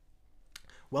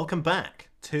Welcome back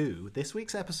to this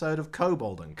week's episode of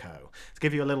Kobold & Co. To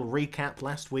give you a little recap,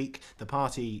 last week the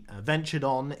party ventured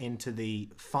on into the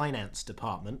finance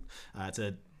department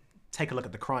to take a look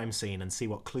at the crime scene and see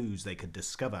what clues they could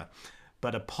discover.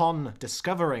 But upon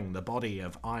discovering the body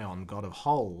of Ion, god of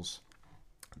holes,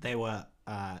 they were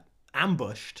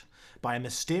ambushed by a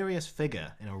mysterious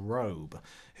figure in a robe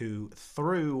who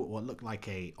threw what looked like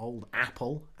a old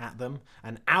apple at them,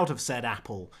 and out of said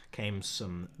apple came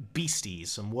some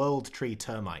beasties, some world tree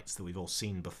termites that we've all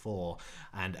seen before,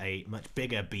 and a much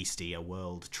bigger beastie, a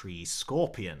world tree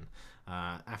scorpion.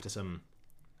 After some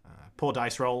poor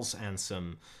dice rolls and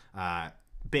some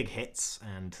big hits,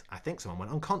 and I think someone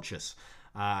went unconscious,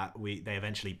 they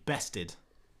eventually bested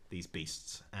these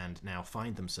beasts and now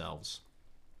find themselves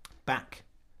back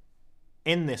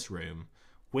in this room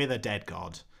with a dead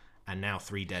god and now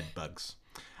 3 dead bugs.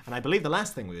 And I believe the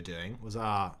last thing we were doing was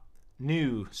our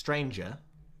new stranger,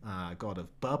 god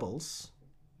of bubbles,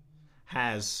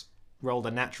 has rolled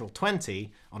a natural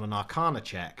 20 on an arcana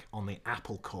check on the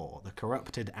apple core, the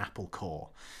corrupted apple core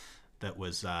that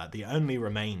was the only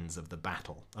remains of the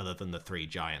battle other than the 3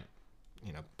 giant,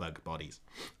 bug bodies.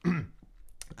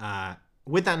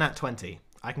 With that nat 20,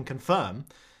 I can confirm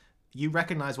you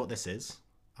recognize what this is.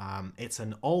 It's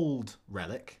an old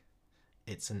relic.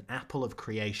 It's an apple of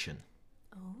creation.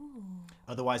 Oh.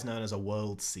 Otherwise known as a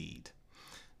world seed.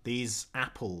 These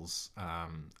apples are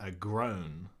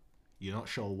grown, you're not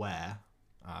sure where.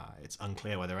 It's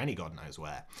unclear whether any god knows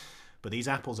where. But these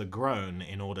apples are grown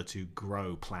in order to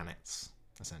grow planets,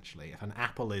 essentially. If an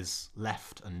apple is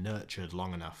left and nurtured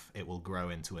long enough, it will grow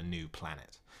into a new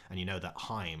planet. And you know that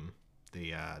Heim,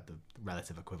 the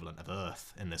relative equivalent of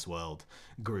Earth in this world,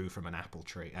 grew from an apple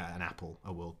tree, a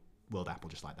world apple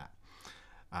just like that.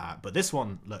 But this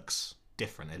one looks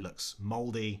different. It looks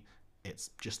moldy. It's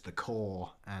just the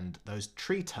core, and those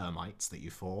tree termites that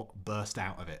you fought burst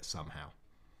out of it somehow.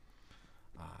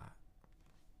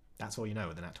 That's all you know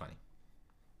with the nat 20.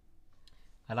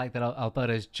 I like that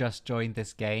Alberto's just joined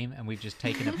this game and we've just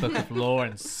taken a book of lore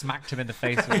and smacked him in the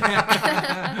face with it.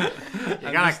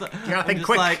 You gotta think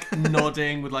quick. Like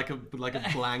nodding with like a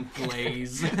blank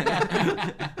glaze.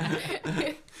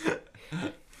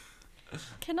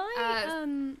 Can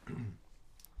I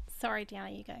sorry,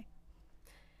 Deanna, you go.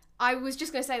 I was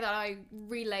just going to say that I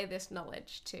relay this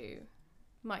knowledge to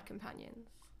my companions.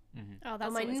 Mm-hmm. Oh,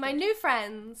 that's my new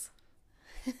friends.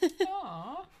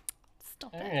 Aww.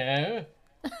 Stop it.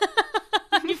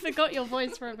 You forgot your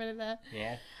voice for a minute there.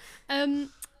 Yeah.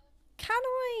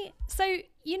 So,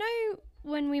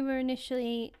 when we were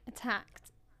initially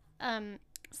attacked, did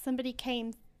somebody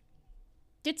come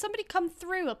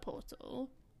through a portal?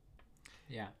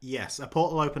 Yeah. Yes, a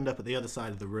portal opened up at the other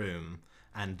side of the room,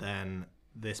 and then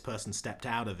this person stepped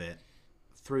out of it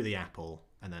through the apple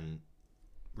and then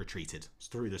retreated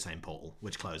through the same portal,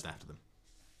 which closed after them.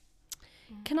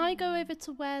 Can I go over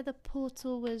to where the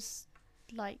portal was,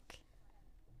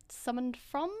 summoned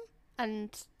from?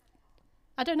 And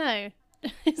I don't know.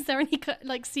 Is there any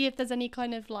see if there's any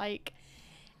kind of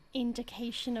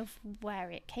indication of where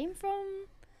it came from?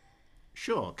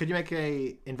 Sure. Could you make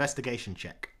a investigation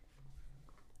check?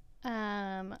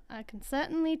 I can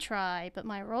certainly try, but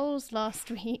my rolls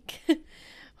last week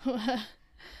were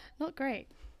not great.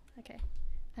 Okay.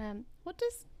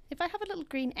 If I have a little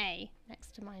green A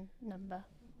next to my number,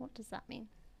 what does that mean?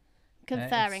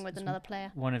 Conferring with another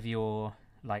player. One of your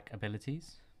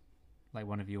abilities,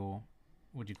 one of your,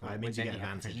 what do you call it? It means you get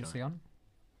advantage on.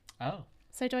 Oh.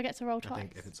 So do I get to roll twice? I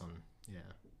think if it's on, yeah.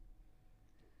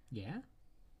 Yeah.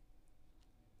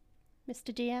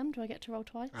 Mr. DM, do I get to roll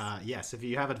twice? Yes, if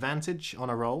you have advantage on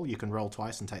a roll, you can roll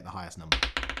twice and take the highest number.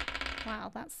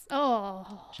 Wow, that's...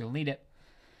 Oh. She'll need it.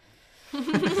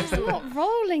 It's not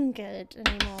rolling good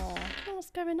anymore.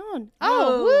 What's going on?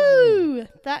 Oh, woo!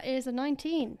 That is a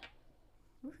 19.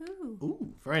 Woohoo.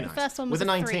 Ooh, very nice. The first one was with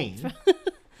a 19.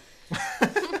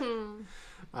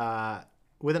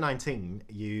 With a 19,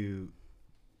 you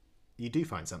do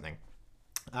find something.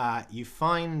 You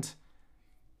find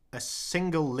a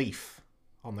single leaf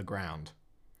on the ground.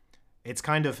 It's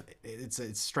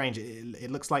it's strange.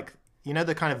 It looks like,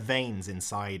 the kind of veins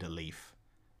inside a leaf.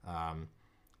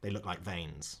 They look like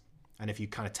veins. And if you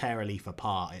kind of tear a leaf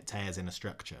apart, it tears in a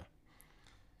structure.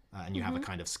 And you have a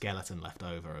kind of skeleton left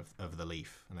over of the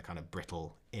leaf and the kind of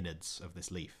brittle innards of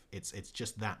this leaf. It's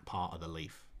just that part of the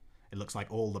leaf. It looks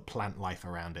like all the plant life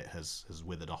around it has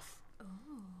withered off. Oh.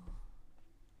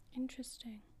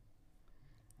 Interesting.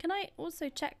 Can I also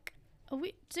check,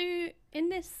 in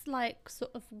this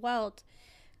sort of world,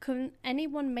 can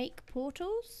anyone make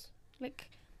portals?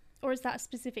 Or is that a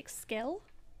specific skill?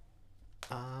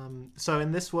 So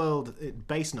in this world,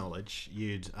 base knowledge,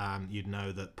 you'd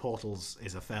know that portals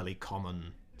is a fairly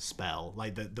common spell.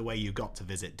 Like the way you got to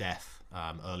visit Death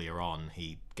earlier on,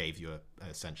 he gave you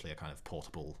essentially a kind of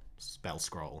portable spell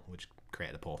scroll, which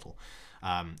created a portal.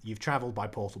 You've travelled by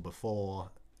portal before.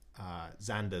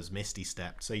 Xander's Misty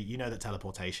stepped, so you know that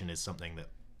teleportation is something that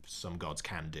some gods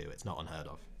can do. It's not unheard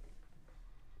of.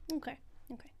 Okay.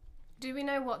 Do we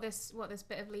know what this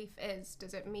bit of leaf is?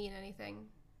 Does it mean anything?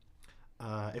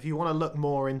 If you want to look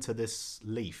more into this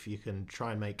leaf, you can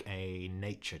try and make a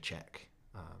nature check.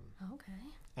 Okay.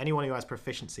 Anyone who has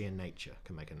proficiency in nature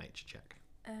can make a nature check.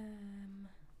 I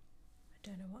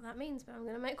don't know what that means, but I'm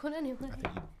going to make one anyway.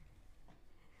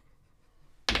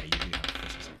 I think you do have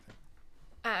proficiency.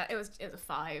 It was a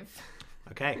 5.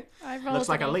 Okay. I rolled Looks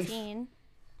like an a leaf. 18.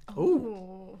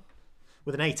 Ooh.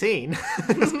 With an 18.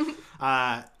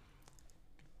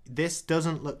 This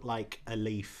doesn't look like a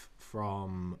leaf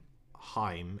from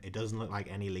Heim. It doesn't look like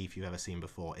any leaf you've ever seen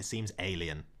before. It seems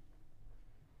alien.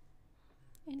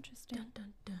 Interesting. Dun,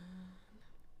 dun,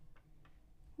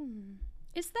 dun.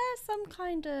 Is there some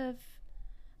kind of...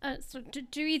 so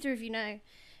do either of you know?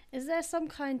 Is there some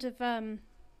kind of,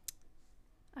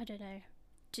 I don't know,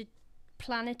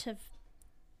 planet of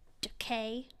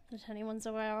decay that anyone's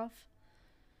aware of?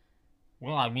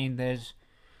 Well, I mean, there's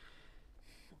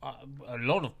a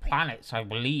lot of planets, I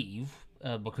believe,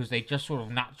 because they just sort of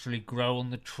naturally grow on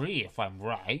the tree, if I'm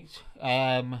right.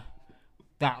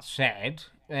 That said,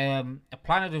 a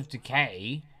planet of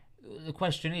decay, the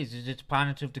question is it a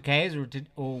planet of decays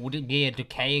or would it be a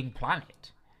decaying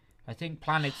planet? I think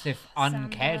planets, if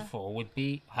uncared Xander. for, would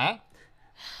be... Huh?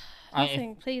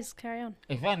 Nothing. Please carry on.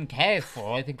 If uncared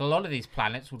for, I think a lot of these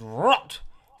planets would rot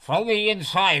from the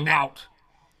inside out.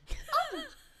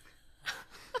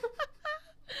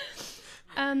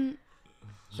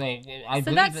 So I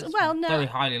believe that's- it's well, no. very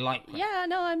highly likely. Yeah,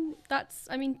 no,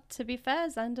 I mean, to be fair,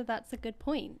 Xander, that's a good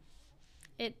point.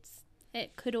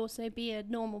 It could also be a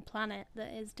normal planet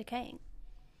that is decaying.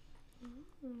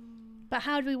 But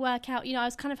how do we work out, I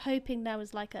was kind of hoping there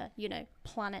was like a,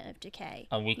 planet of decay.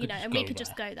 And we could just and we go could there.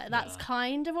 just go there. That's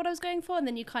kind of what I was going for, and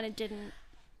then you kind of didn't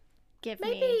give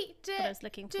me Maybe what I was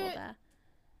looking for there.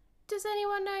 Does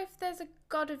anyone know if there's a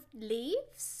god of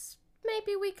leaves?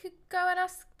 Maybe we could go and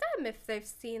ask them if they've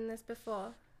seen this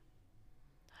before.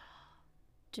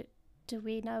 Do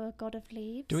we know a god of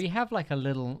leaves? Do we have like a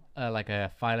little, like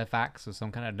a Filofax or some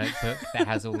kind of notebook that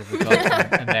has all of the gods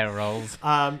and their roles?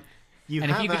 You And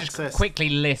have if you could access just quickly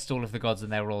list all of the gods and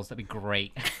their roles, that'd be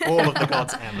great. all of the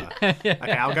gods ever. Okay,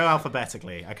 I'll go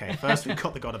alphabetically. Okay, first we've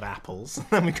got the god of apples,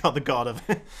 then we've got the god of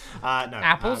no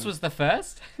Apples was the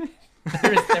first. there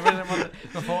was one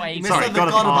before Aiden. Sorry, the god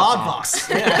of Aardvarks.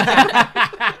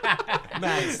 Aardvarks.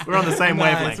 Nice. We're on the same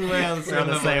Nice, wavelength. we're on the We're on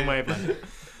the same same wavelength.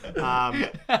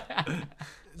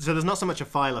 So there's not so much a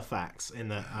Filofax in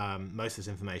that most of this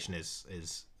information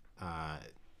is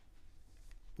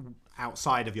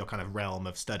outside of your kind of realm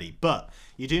of study. But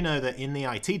you do know that in the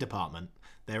IT department,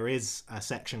 there is a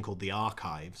section called the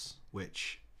Archives,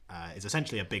 which is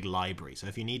essentially a big library. So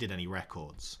if you needed any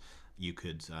records, you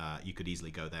could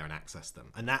easily go there and access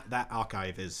them. And that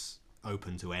archive is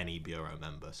open to any bureau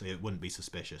member, so it wouldn't be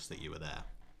suspicious that you were there.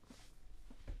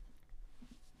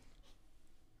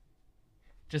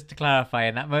 Just to clarify,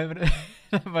 in that moment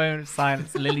of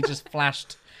silence, Lily just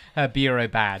flashed her bureau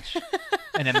badge,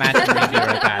 an imaginary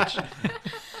bureau badge.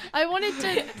 I wanted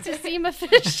to seem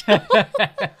official.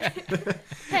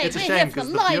 Hey, It's a we're shame here for because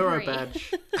library.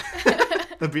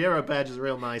 the bureau badge is a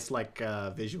real nice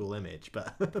visual image,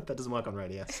 but that doesn't work on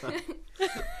radio. So.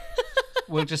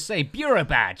 We'll just say bureau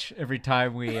badge every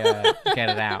time we get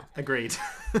it out. Agreed.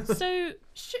 So,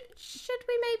 Should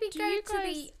we maybe Do go you to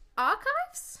guys- the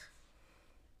archives?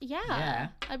 yeah,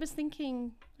 I was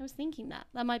thinking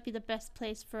that might be the best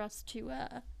place for us to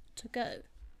go.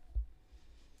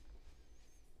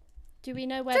 Do we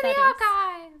know where To that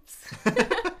the is?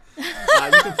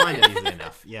 archives! You can find it easily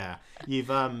enough. Yeah, you've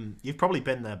probably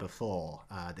been there before.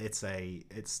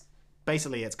 It's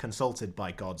basically consulted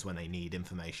by gods when they need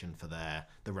information for the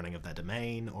running of their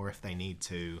domain, or if they need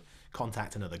to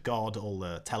contact another god. All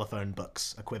the telephone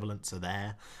books equivalents are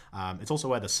there. It's also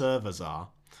where the servers are,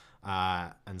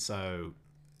 and so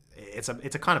it's a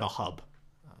kind of a hub.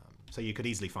 So you could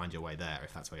easily find your way there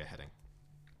if that's where you're heading.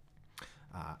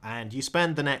 And you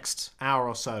spend the next hour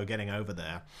or so getting over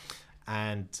there,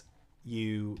 and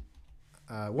you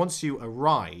once you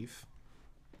arrive,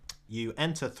 you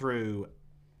enter through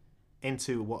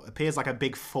into what appears like a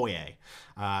big foyer,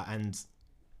 and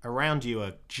around you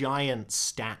are giant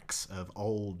stacks of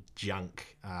old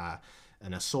junk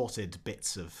and assorted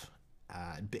bits of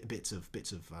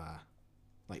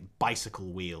like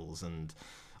bicycle wheels and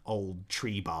old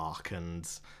tree bark and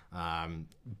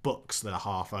books that are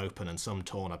half open and some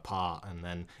torn apart, and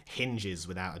then hinges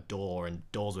without a door and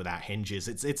doors without hinges.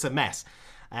 It's a mess.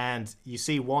 And you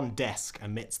see one desk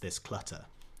amidst this clutter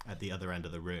at the other end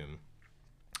of the room,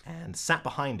 and sat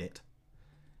behind it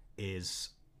is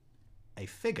a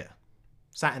figure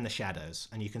sat in the shadows,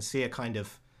 and you can see a kind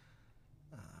of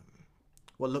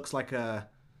what looks like a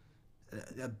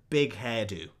big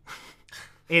hairdo.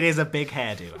 It is a big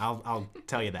hairdo, I'll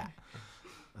tell you that.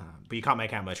 But you can't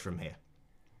make out much from here.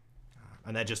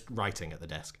 And they're just writing at the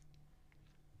desk.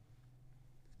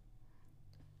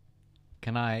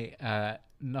 Can I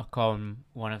knock on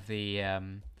one of the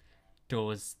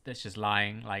doors that's just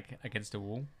lying like against a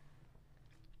wall?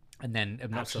 And then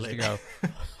obnoxiously go,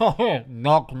 Oh,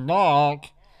 knock, knock.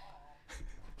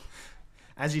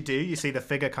 As you do, you see the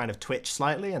figure kind of twitch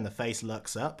slightly and the face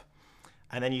looks up.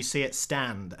 And then you see it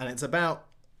stand, and it's about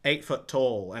 8 foot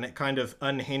tall, and it kind of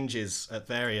unhinges at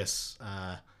various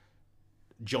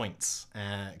joints,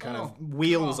 kind of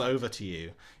wheels over to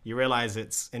you. You realize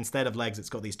it's, instead of legs, it's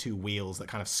got these 2 wheels that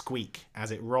kind of squeak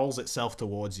as it rolls itself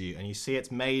towards you, and you see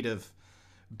it's made of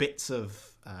bits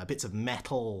of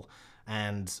metal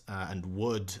and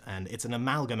wood, and it's an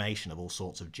amalgamation of all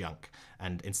sorts of junk.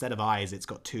 And instead of eyes, it's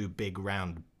got 2 big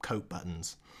round coat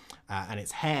buttons, and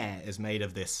its hair is made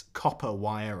of this copper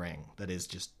wiring that is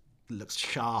just looks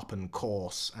sharp and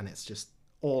coarse, and it's just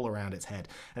all around its head.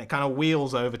 And it kind of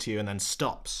wheels over to you and then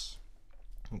stops.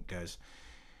 It goes,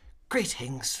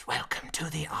 "Greetings, welcome to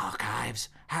the archives.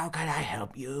 How can I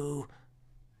help you?"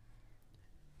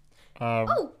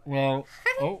 Well,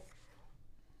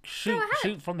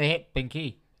 shoot from the hip,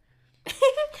 Binky.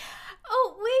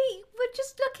 Oh, we were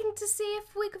just looking to see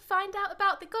if we could find out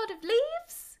about the God of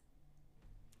Leaves.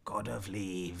 God of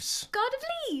Leaves. God of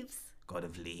Leaves. God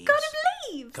of Leaves. God of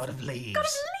Leaves. God of Leaves. God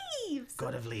of Leaves.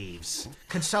 God of Leaves.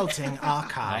 Consulting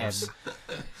archives.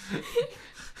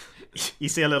 You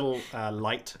see a little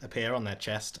light appear on their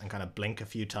chest and kind of blink a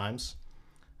few times,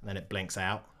 and then it blinks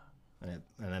out, and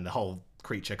then the whole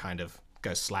creature kind of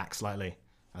goes slack slightly,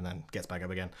 and then gets back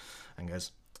up again, and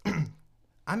goes,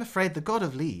 "I'm afraid the God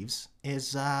of Leaves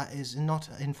is not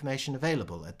information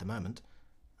available at the moment."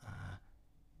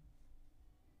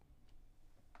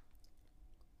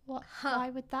 What? Why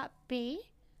would that be?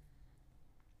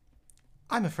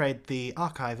 I'm afraid the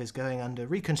archive is going under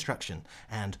reconstruction,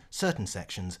 and certain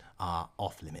sections are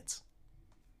off limits.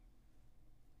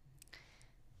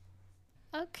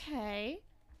 Okay.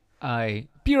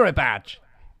 Bureau badge.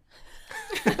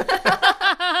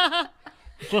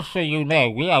 Just so you know,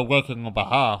 we are working on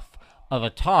behalf of a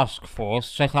task force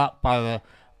set up by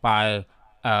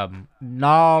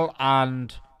Niall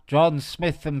and John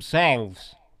Smith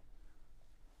themselves.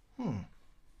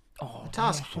 A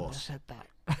task force. Said that.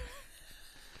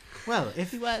 Well,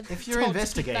 if you're told to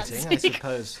keep that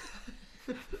investigating,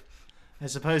 I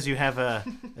suppose you have a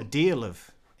deal of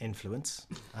influence.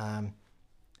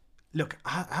 Look,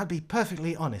 I'll be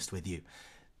perfectly honest with you.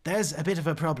 There's a bit of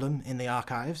a problem in the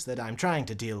archives that I'm trying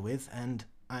to deal with, and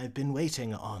I've been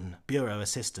waiting on Bureau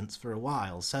assistance for a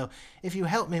while. So if you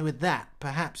help me with that,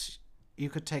 perhaps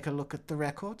you could take a look at the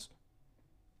records?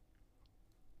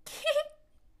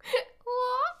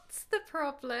 What's the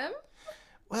problem?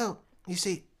 Well, you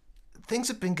see, things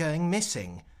have been going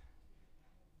missing,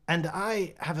 and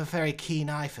I have a very keen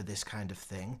eye for this kind of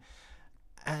thing,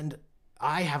 and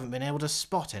I haven't been able to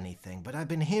spot anything, but I've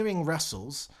been hearing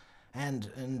rustles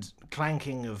and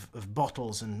clanking of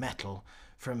bottles and metal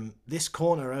from this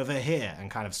corner over here, and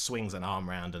kind of swings an arm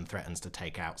round and threatens to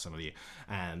take out some of you,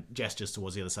 and gestures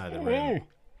towards the other side of the room.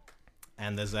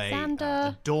 And there's a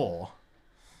Xander. door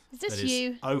Is this that is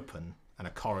you? open and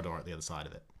a corridor at the other side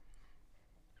of it.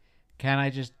 Can I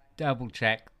just double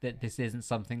check that this isn't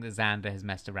something that Xander has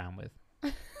messed around with?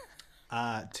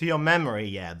 To your memory,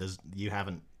 yeah, you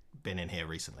haven't been in here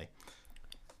recently.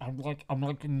 I'm like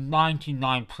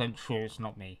 99% sure it's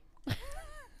not me.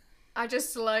 I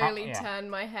just slowly yeah. turn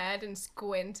my head and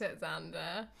squint at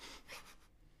Xander.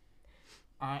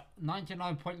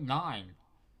 99.9.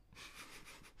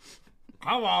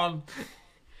 Come on.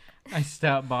 I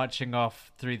start marching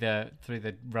off through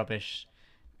the rubbish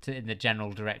in the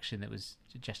general direction that was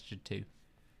gestured to.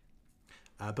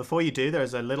 Before you do,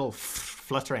 there's a little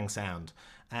fluttering sound,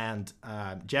 and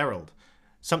Gerald,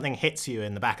 something hits you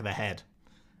in the back of the head,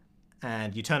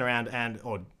 and you turn around,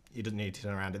 or you didn't need to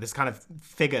turn around. This kind of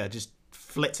figure just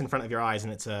flits in front of your eyes,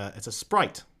 and it's a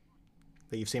sprite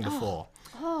that you've seen before.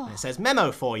 And it says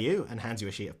 "memo for you," and hands you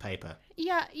a sheet of paper.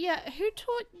 Yeah. Who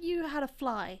taught you how to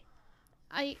fly?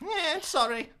 Yeah,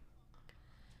 sorry,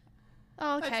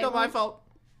 Oh, okay. it's not my fault.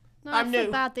 No, I'm I feel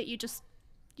new. bad that you just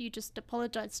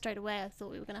apologized straight away. I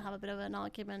thought we were going to have a bit of an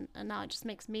argument, and now it just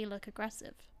makes me look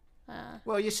aggressive.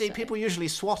 Well, you see, So- people usually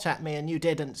swat at me, and you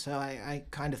didn't, so I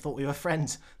kind of thought we were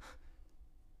friends.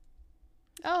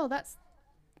 Oh, that's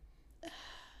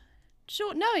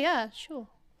sure. No, yeah, sure.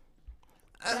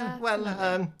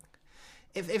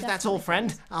 If that's all, Definitely friend,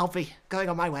 friends. I'll be going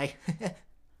on my way.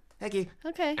 Thank you.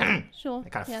 Okay, sure.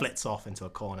 It kind of yes. flits off into a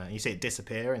corner. You see it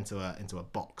disappear into a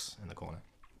box in the corner.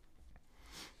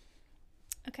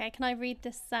 Okay, can I read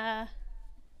this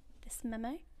this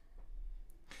memo?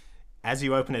 As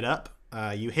you open it up,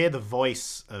 you hear the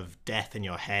voice of death in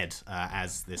your head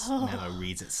as this memo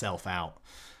reads itself out.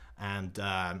 And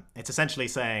it's essentially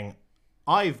saying,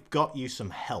 I've got you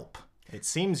some help. It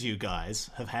seems you guys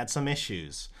have had some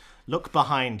issues. Look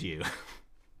behind you.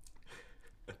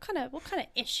 What kind of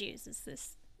issues is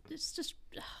this? It's just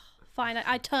fine.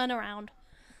 I turn around.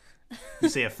 You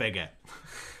see a figure.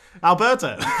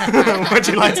 Alberto, would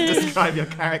you like to describe your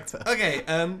character? Okay,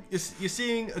 you're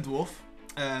seeing a dwarf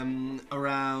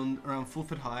around 4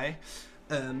 foot high.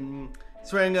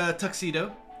 He's wearing a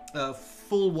tuxedo,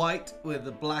 full white with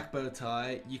a black bow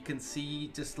tie. You can see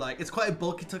just like it's quite a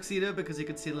bulky tuxedo because you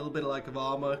can see a little bit of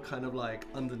armor kind of like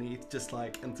underneath, just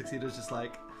like, and tuxedo's just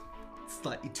like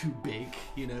slightly too big,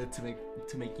 you know,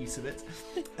 to make use of it.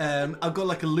 I've got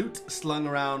like a lute slung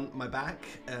around my back.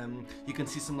 You can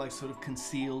see some like sort of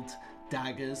concealed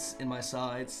daggers in my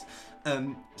sides.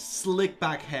 Slick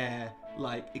back hair,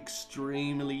 like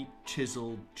extremely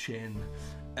chiseled chin.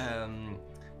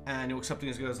 And he walks up to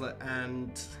me and goes like,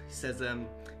 and he says,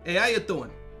 "Hey, how you doing?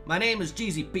 My name is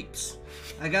Jeezy Peeps.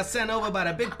 I got sent over by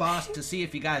the big boss to see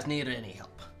if you guys need any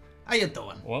help. How you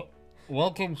doing?" Well,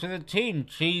 welcome to the team,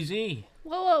 Cheesy.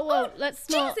 Whoa! Let's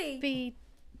not Cheesy. be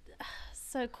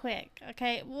so quick,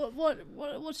 okay?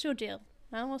 What's your deal?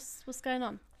 Man, what's going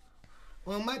on?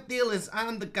 Well, my deal is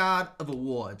I'm the god of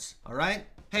awards, alright?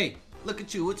 Hey, look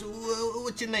at you. What's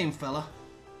your name, fella?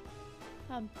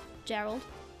 Gerald.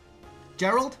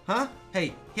 Gerald? Huh?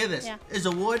 Hey, hear this. Yeah. His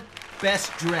award,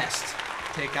 best dressed.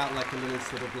 Take out like a little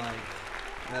sort of like,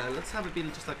 let's have it be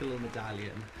just like a little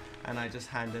medallion. And I just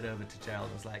hand it over to Gerald.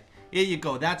 I was like, here you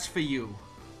go, that's for you.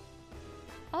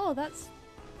 Oh, that's.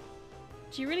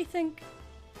 Do you really think?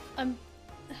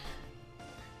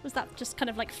 Was that just kind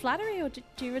of like flattery, or do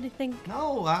you really think?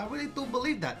 No, I really do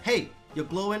believe that. Hey, you're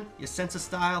glowing, your sense of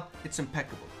style, it's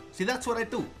impeccable. See, that's what I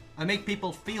do. I make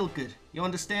people feel good. You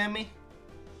understand me?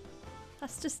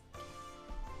 That's just.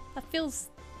 That feels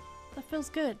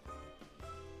good.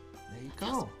 There you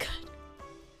go. Good.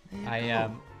 There you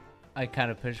go. I kind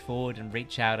of push forward and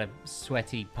reach out a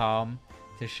sweaty palm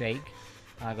to shake.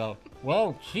 I go,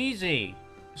 well, Cheesy,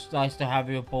 it's nice to have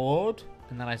you aboard.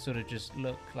 And then I sort of just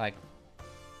look like,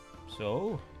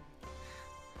 So?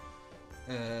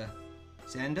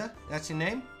 Xander, that's your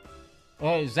name?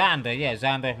 Oh, Xander, yeah,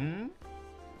 Xander,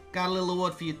 Got a little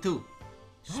award for you too.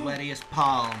 Sweatiest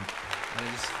palm. And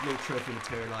this little trophy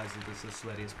materializes as the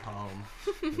sweatiest palm.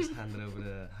 Just hand it over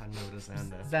to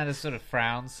Xander. Xander sort of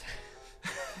frowns.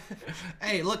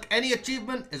 Hey, look, any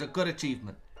achievement is a good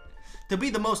achievement. To be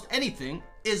the most anything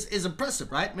is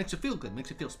impressive, right? Makes you feel good, makes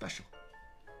you feel special.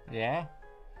 Yeah?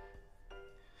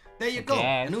 There you go.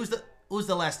 guess. And who's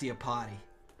the last of your party?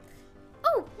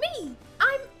 Oh, me!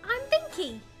 I'm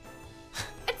Binky.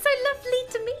 It's so lovely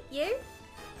to meet you.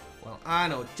 Well, I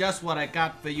know just what I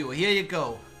got for you. Here you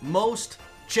go. Most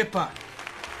chipper.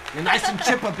 You're nice and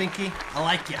chipper, Binky. I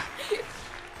like ya.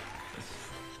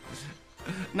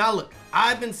 Now look,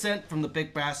 I've been sent from the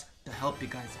big brass to help you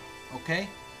guys out, okay?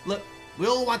 Look, we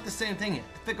all want the same thing here,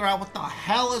 to figure out what the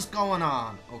hell is going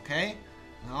on, okay?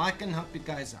 Now I can help you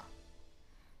guys out.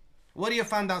 What do you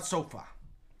find out so far?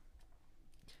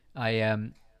 I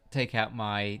take out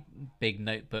my big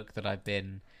notebook that I've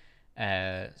been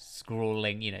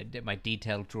scrawling, my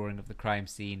detailed drawing of the crime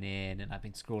scene in, and I've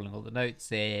been scrawling all the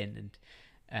notes in,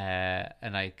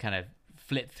 and I kind of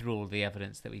flip through all the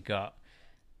evidence that we got.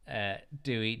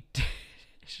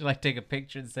 Should I take a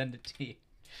picture and send it to you?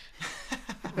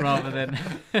 rather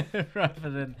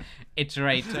than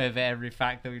iterate over every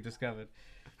fact that we discovered.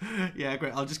 Yeah,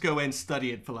 great. I'll just go away and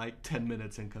study it for like 10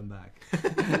 minutes and come back.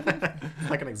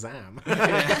 Like an exam.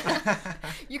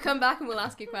 You come back and we'll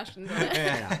ask you questions on it.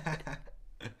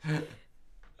 So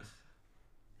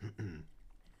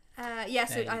There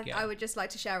you go. I would just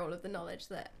like to share all of the knowledge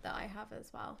that I have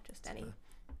as well. Just any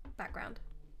background.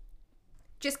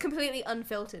 Just completely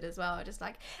unfiltered as well. Just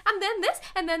like, and then this,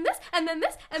 and then this, and then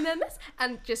this, and then this,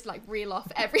 and just like reel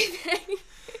off everything.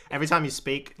 Every time you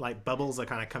speak, like bubbles are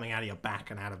kind of coming out of your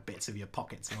back and out of bits of your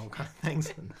pockets and all kind of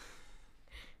things.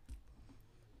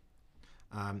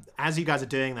 As you guys are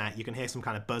doing that, you can hear some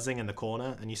kind of buzzing in the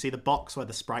corner, and you see the box where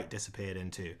the sprite disappeared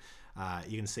into.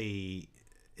 You can see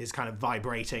is kind of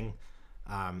vibrating,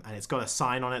 and it's got a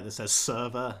sign on it that says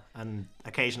server, and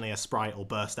occasionally a sprite will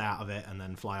burst out of it and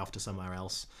then fly off to somewhere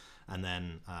else, and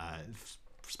then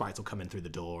sprites will come in through the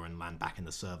door and land back in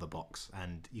the server box,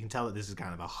 and you can tell that this is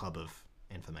kind of a hub of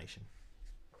information.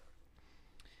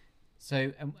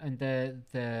 So, and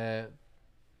the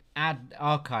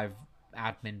archive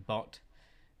admin bot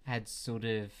had sort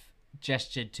of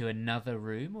gestured to another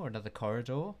room or another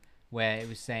corridor where it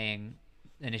was saying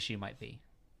an issue might be.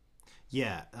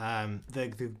 Yeah,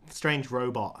 the strange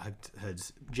robot had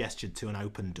gestured to an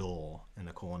open door in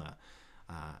the corner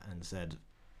and said,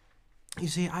 "You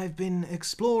see, I've been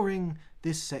exploring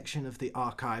this section of the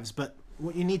archives, but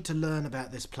what you need to learn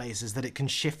about this place is that it can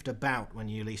shift about when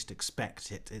you least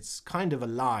expect it. It's kind of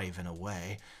alive in a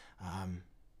way,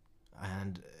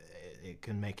 and it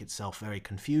can make itself very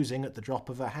confusing at the drop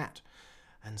of a hat.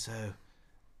 And so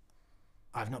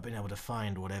I've not been able to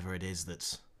find whatever it is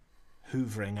that's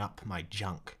hoovering up my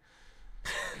junk."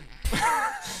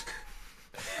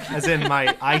 As in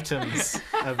my items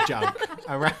of junk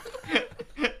around.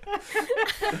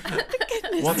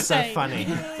 What's so funny?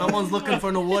 Someone's looking for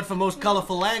an award for most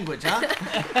colourful language, huh?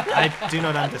 I do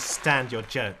not understand your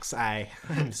jokes.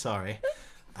 I'm sorry.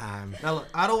 Now look,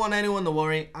 I don't want anyone to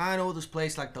worry. I know this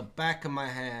place like the back of my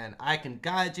hand. I can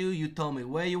guide you. You tell me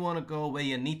where you want to go, where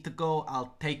you need to go.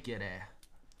 I'll take you there.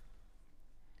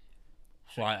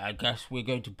 So I guess we're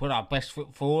going to put our best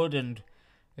foot forward and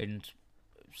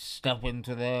step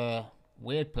into the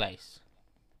weird place.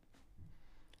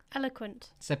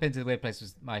 Eloquent. Step Into the Weird Place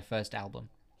was my first album.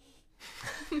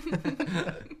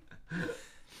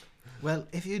 Well,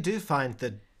 if you do find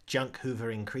the junk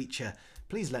hoovering creature,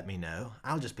 please let me know.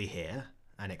 I'll just be here.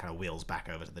 And it kind of wheels back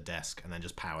over to the desk and then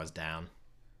just powers down.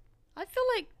 I feel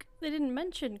like they didn't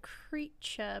mention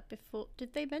creature before.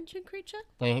 Did they mention creature?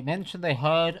 They mentioned they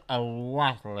heard a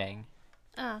rattling.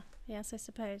 Ah, yes, I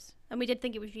suppose. And we did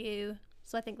think it was you,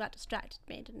 so I think that distracted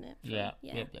me, didn't it? Yeah.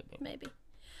 Yep. Maybe.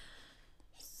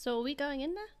 So are we going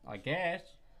in there? I guess.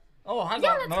 Oh, hang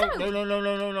Yeah, on. let's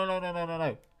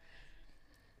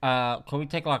No. Can we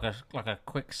take like a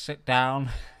quick sit down?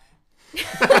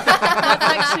 That's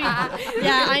actually,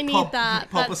 yeah, I need that.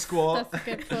 Pop a That's- squat. That's a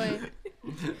good point.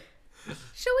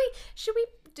 Should we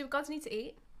do gods need to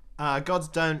eat? Gods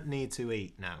don't need to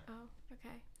eat now. Oh,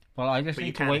 okay. Well, I just But you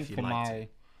need to can wait if you'd for like my.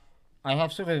 I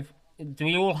have sort of. Do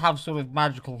we all have sort of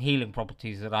magical healing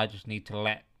properties that I just need to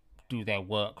let do their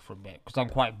work for a bit? Because I'm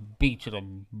quite beaten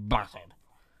and battered.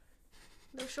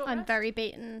 No short I'm rest? very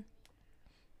beaten.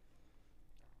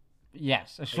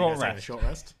 Yes, a Are you short guys having rest. A short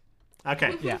rest?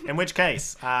 Okay. Yeah. In which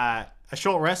case, a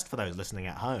short rest for those listening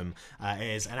at home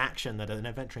is an action that an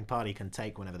adventuring party can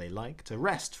take whenever they like to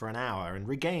rest for an hour and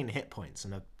regain hit points,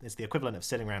 and it's the equivalent of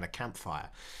sitting around a campfire.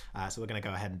 So we're going to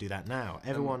go ahead and do that now.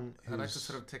 Everyone, I'd like to who's-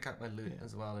 sort of take out my loot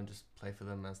as well and just play for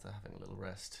them as they're having a little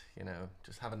rest. You know,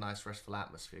 just have a nice restful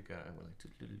atmosphere going. We're like,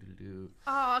 do.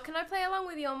 Oh, can I play along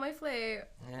with you on my flute?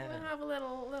 Yeah. We'll have a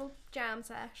little jam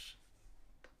sesh.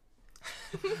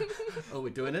 Oh, we're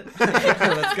doing it?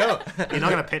 Let's go. You're not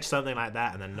going to pitch something like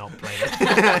that and then not play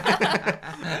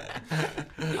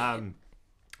it.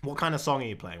 What kind of song are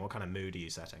you playing? What kind of mood are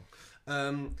you setting?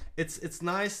 It's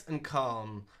nice and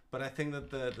calm, but I think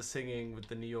that the singing with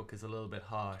the New York is a little bit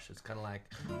harsh. It's kind of like,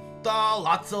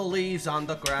 lots of leaves on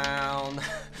the ground.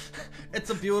 It's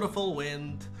a beautiful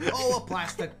wind. Oh, a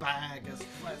plastic bag is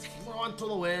thrown to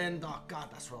the wind. Oh God,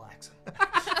 that's relaxing.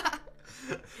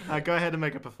 Go ahead and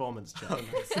make a performance check.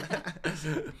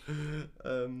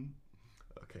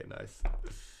 Okay, nice.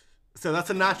 So that's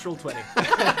a natural 20.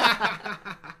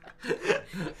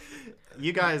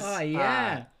 You guys, Oh,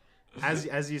 yeah.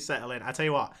 as you settle in, I tell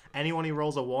you what, anyone who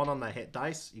rolls a 1 on their hit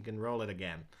dice, you can roll it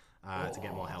again to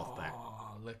get more health back.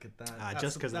 Oh, look at that.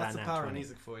 Just 'cause of that's that the nat power of 20.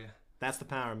 music for you. That's the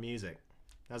power of music.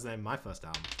 That was the name of my first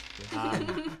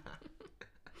album.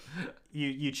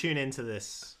 You tune into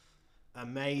this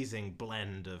amazing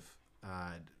blend of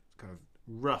kind of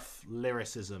rough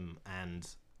lyricism and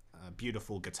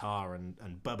beautiful guitar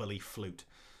and bubbly flute,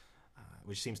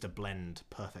 which seems to blend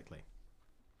perfectly.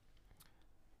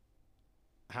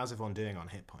 How's everyone doing on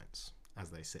hit points as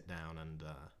they sit down and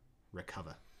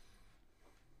recover?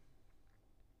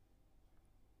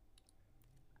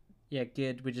 Yeah,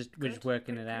 good. We're just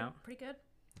working it out. Pretty good.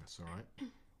 That's all right.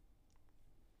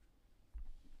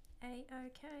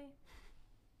 A-okay.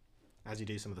 As you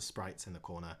do, some of the sprites in the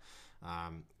corner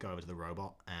go over to the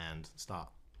robot and start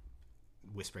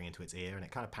whispering into its ear, and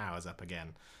it kind of powers up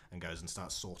again and goes and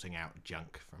starts sorting out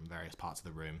junk from various parts of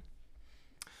the room.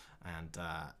 And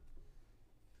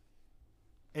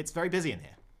it's very busy in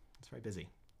here. It's very busy.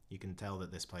 You can tell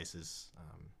that this place is,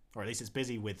 or at least it's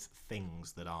busy with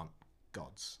things that aren't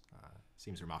gods.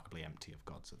 Seems remarkably empty of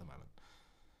gods at the moment.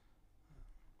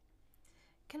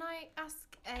 Can I ask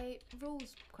a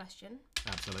rules question?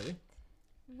 Absolutely.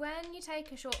 When you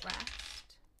take a short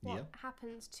rest, what Yeah.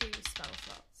 happens to spell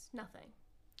slots? Nothing.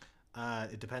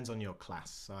 It depends on your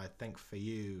class. So I think for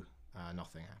you,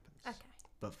 nothing happens. Okay.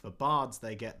 But for bards,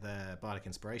 they get their bardic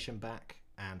inspiration back,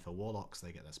 and for warlocks,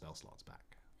 they get their spell slots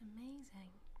back. Amazing.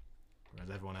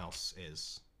 Whereas everyone else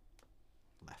is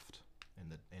left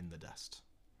in the dust.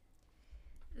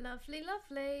 Lovely,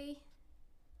 lovely.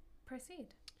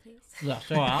 Proceed, please. Yeah,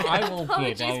 so I'm all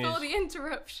good. Apologies for the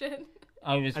interruption.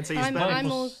 I was. And so you I'm,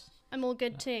 spend, I'm all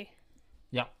good too.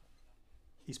 Yeah.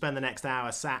 you spend the next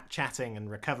hour sat chatting and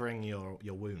recovering your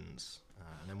wounds.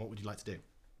 And then what would you like to do?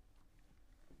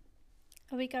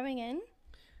 Are we going in?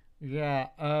 Yeah.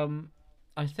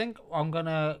 I think I'm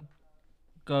gonna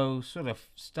go sort of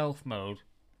stealth mode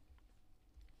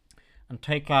and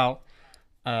take out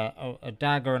a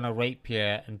dagger and a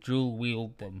rapier and dual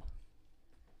wield them,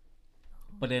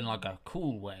 but in like a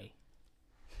cool way.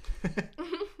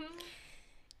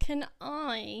 Can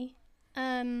I?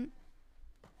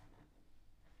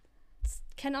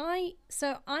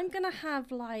 So I'm gonna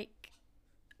have like,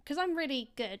 because I'm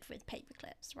really good with paper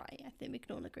clips, right? I think we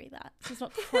can all agree that this is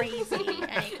not crazy.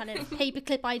 Any kind of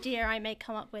paperclip idea I may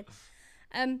come up with.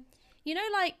 You know,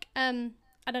 like I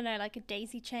don't know, like a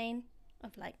daisy chain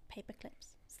of like paper clips.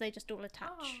 So they just all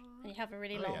attach, and you have a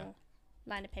really Oh, long yeah.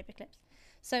 line of paper clips.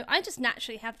 So I just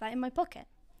naturally have that in my pocket,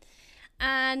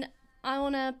 and I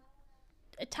want to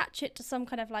attach it to some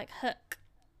kind of like hook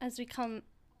as we come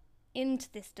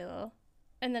into this door,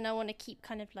 and then I want to keep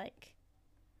kind of like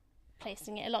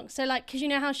placing it along. So like, because you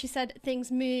know how she said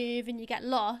things move and you get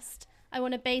lost, I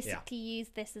want to basically use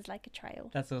this as like a trail.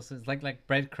 That's also it's like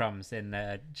breadcrumbs in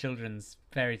children's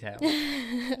fairy tale.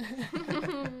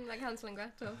 Like Hansel and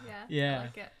Gretel, yeah. Yeah. I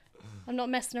like it. I'm not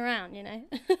messing around, you know.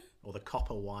 Or the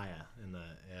copper wire in the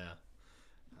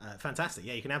fantastic.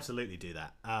 Yeah, you can absolutely do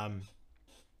that. I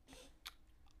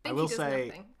Binky will does say,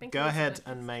 nothing. Binky go does ahead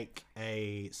nothing. and make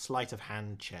a sleight of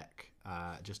hand check,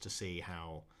 just to see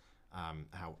how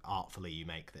artfully you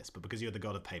make this. But because you're the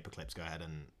god of paperclips, go ahead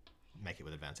and make it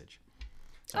with advantage.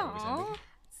 Sorry, what were you saying, Aww. Vicky?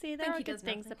 See, there Binky are good does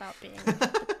things nothing. about being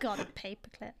the god of paper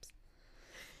clips.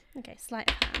 Okay, sleight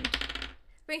of hand.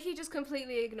 Binky just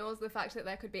completely ignores the fact that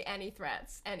there could be any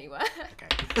threats anywhere. Okay.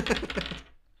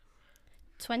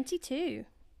 22.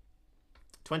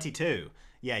 22.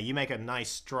 Yeah, you make a nice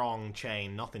strong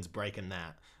chain. Nothing's breaking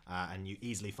that. And you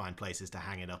easily find places to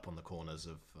hang it up on the corners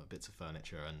of bits of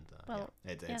furniture, and Well,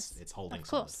 it's yes, holding Of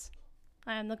course.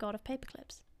 I am the god of paper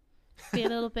clips. Be a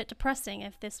little bit depressing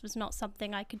if this was not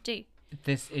something I could do.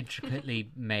 This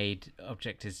intricately made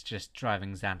object is just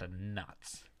driving Xander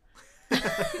nuts.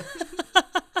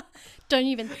 Don't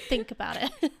even think about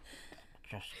it.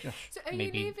 Just So are you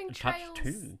maybe leaving a touch trails?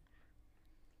 too.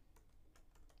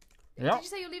 Did Yeah. you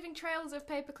say you're leaving trails of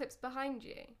paper clips behind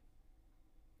you?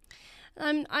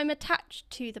 I'm attached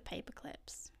to the paper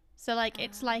clips. So like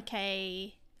it's like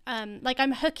a like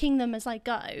I'm hooking them as I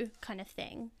go kind of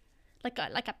thing. Like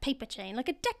a paper chain, like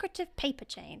a decorative paper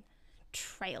chain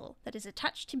trail that is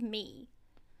attached to me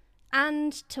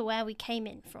and to where we came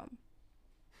in from.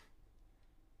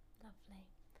 Lovely.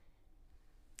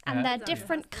 And they're Xander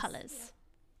different has this, colours.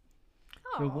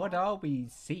 So what are we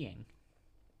seeing?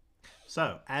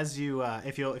 So, as you,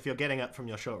 if you're getting up from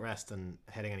your short rest and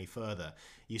heading any further,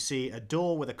 you see a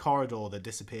door with a corridor that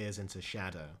disappears into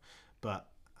shadow. But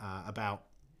about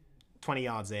 20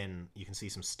 yards in, you can see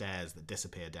some stairs that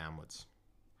disappear downwards.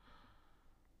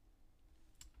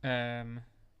 Are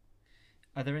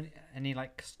there any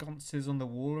like sconces on the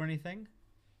wall or anything?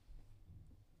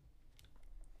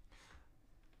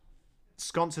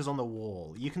 Sconces on the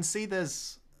wall. You can see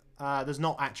there's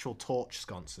not actual torch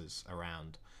sconces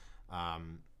around.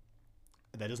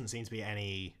 There doesn't seem to be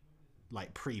any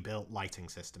like pre-built lighting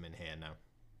system in here. No.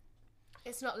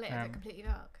 It's not lit, is it completely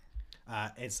dark?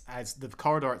 It's as the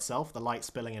corridor itself, the light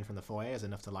spilling in from the foyer is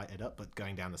enough to light it up, but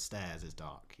going down the stairs is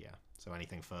dark. Yeah. So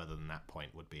anything further than that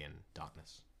point would be in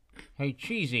darkness. Hey,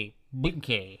 Cheesy,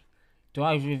 Binky, do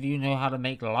either of you know how to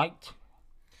make light?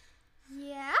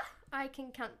 Yeah, I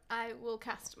will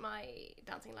cast my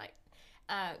dancing light,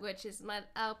 which is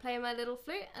I'll play my little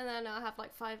flute, and then I'll have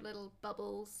like 5 little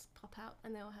bubbles pop out,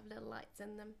 and they'll have little lights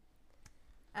in them,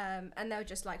 and they'll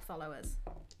just like follow us,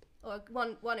 or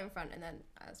one in front, and then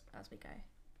as we go.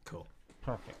 Cool.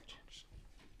 Perfect.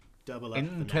 Double up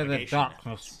Into the the navigation darkness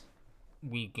efforts.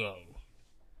 we go.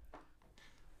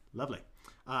 Lovely.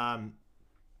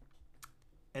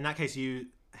 In that case, you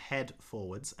head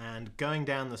forwards, and going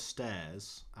down the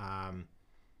stairs,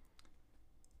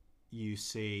 you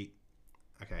see.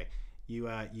 Okay,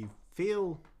 you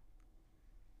feel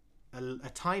a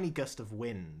tiny gust of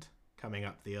wind coming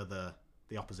up the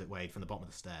opposite way from the bottom of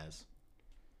the stairs.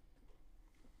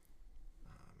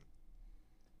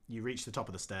 You reach the top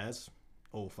of the stairs,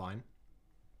 all fine.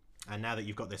 And now that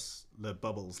you've got the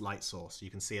bubbles light source, you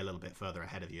can see a little bit further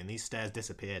ahead of you. And these stairs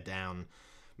disappear down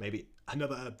maybe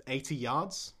another 80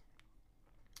 yards.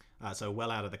 So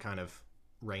well out of the kind of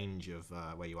range of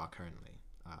where you are currently.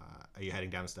 Are you heading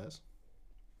down the stairs?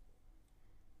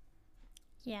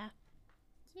 Yeah.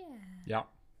 Yeah. Yeah.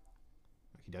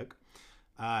 Okie doke.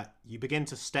 You begin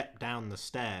to step down the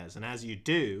stairs, and as you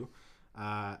do,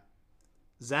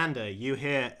 Xander, you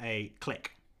hear a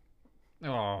click.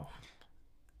 Oh.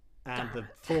 And the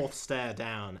fourth stair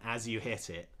down, as you hit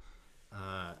it,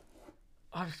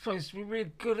 I'm supposed to be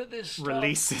really good at this stuff.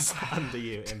 releases under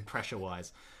you in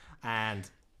pressure-wise. And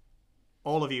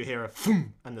all of you hear a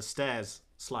thump, and the stairs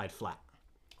slide flat.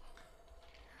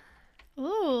 Ooh.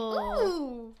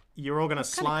 Ooh. You're all going to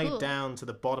kinda slide cool. down to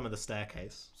the bottom of the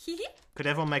staircase. Could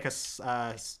everyone make a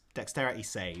dexterity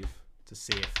save to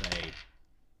see if they...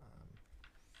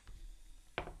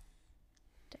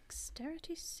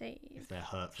 Dexterity save. if they're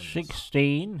hurt from this?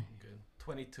 16.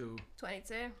 22.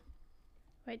 22.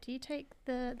 Wait, do you take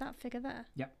that figure there?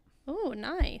 Yep. Oh,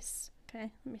 nice.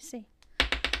 Okay, let me see.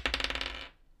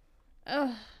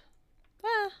 Oh,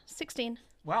 16.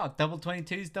 Wow, double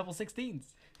 22s, double 16s.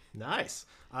 Nice.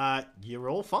 You're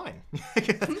all fine.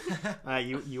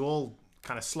 You all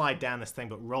kind of slide down this thing,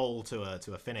 but roll to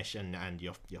a finish, and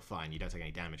you're fine. You don't take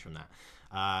any damage from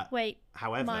that. Wait,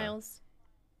 However, Miles.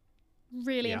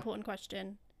 Really Yeah? important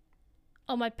question.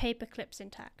 Are my paper clips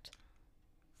intact?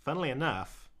 funnily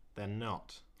enough, they're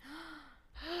not.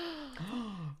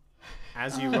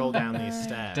 As you roll down these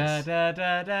stairs, Da da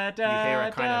da da you da. hear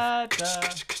a kind da, da.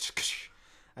 of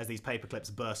as these paper clips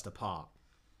burst apart.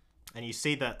 And you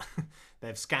see that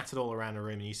they've scattered all around the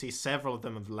room, and you see several of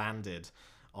them have landed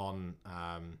on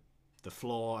the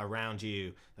floor around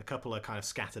you. A couple are kind of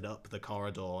scattered up the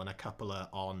corridor, and a couple are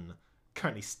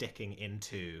currently sticking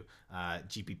into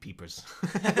GP Peepers.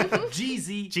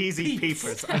 Jeezy. Jeezy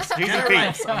Peepers. Jeezy Get it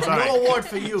Peeps. right. I'm sorry. No award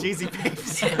for you. Jeezy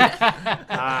Peeps.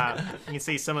 You can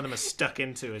see some of them are stuck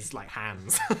into his like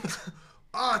hands.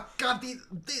 Oh, God,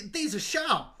 these are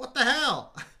sharp. What the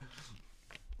hell?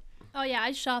 Oh yeah,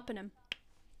 I sharpen them.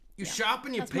 You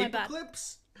sharpen your that's my paper bad.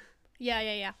 clips?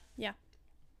 Yeah.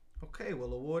 Okay,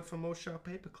 well, award for most sharp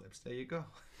paper clips. There you go.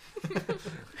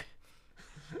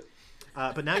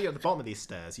 But now you're at the bottom of these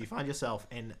stairs. You find yourself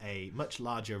in a much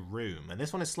larger room, and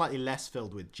this one is slightly less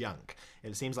filled with junk.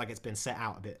 It seems like it's been set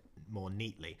out a bit more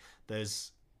neatly.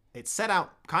 It's set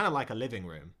out kind of like a living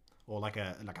room, or like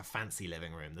a fancy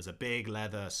living room. There's a big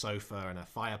leather sofa and a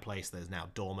fireplace that is now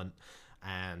dormant,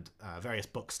 and various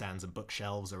book stands and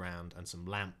bookshelves around, and some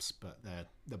lamps, but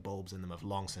the bulbs in them have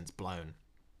long since blown.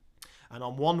 And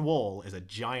on one wall is a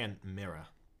giant mirror.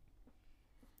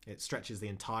 It stretches the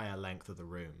entire length of the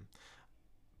room.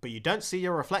 But you don't see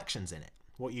your reflections in it.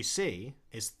 What you see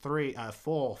is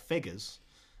four figures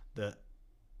that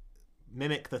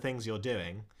mimic the things you're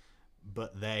doing,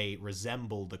 but they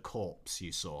resemble the corpse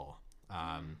you saw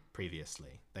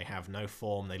previously. They have no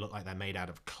form. They look like they're made out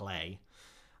of clay,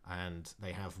 and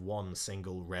they have one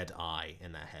single red eye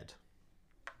in their head.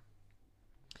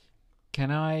 Can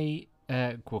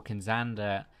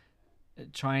Xander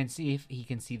try and see if he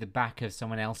can see the back of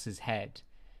someone else's head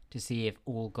to see if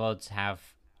all gods have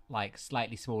like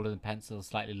slightly smaller than pencils,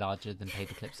 slightly larger than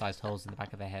paperclip sized holes in the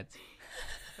back of their heads?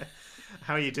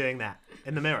 How are you doing that?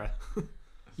 In the mirror?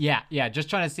 Yeah, just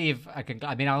trying to see if I can.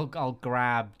 I mean, I'll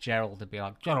grab Gerald and be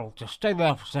like, Gerald, just stay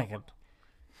there for a second.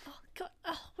 Oh God!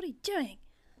 Oh, what are you doing?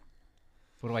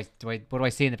 what do I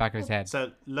see in the back of his head?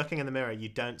 So looking in the mirror, you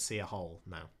don't see a hole,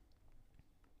 no.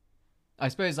 I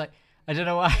suppose like I don't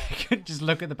know why I couldn't just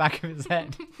look at the back of his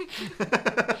head.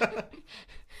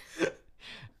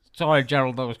 Sorry,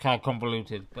 Gerald, that was kind of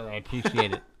convoluted, but I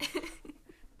appreciate it.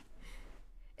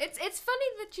 It's funny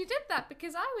that you did that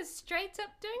because I was straight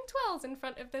up doing twirls in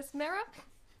front of this mirror.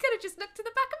 Could have just looked to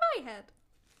the back of my head.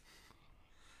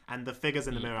 And the figures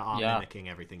in the mirror are Yeah. mimicking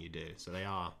everything you do, so they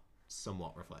are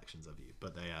somewhat reflections of you,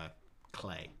 but they are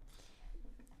clay.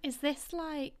 Is this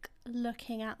like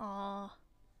looking at our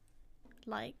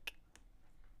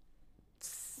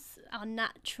our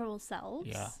natural selves?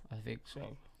 Yeah, I think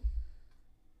so.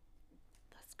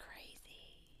 That's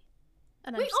crazy.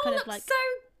 And I'm We just all kind look of like so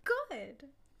good.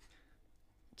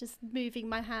 just moving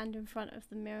my hand in front of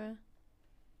the mirror.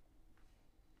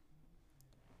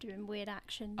 doing weird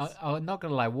actions. I'm not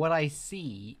gonna lie. What I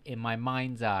see in my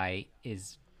mind's eye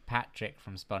is Patrick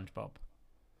from SpongeBob.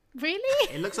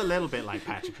 Really? It looks a little bit like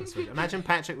Patrick and SpongeBob. Imagine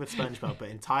Patrick with SpongeBob, but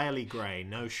entirely grey,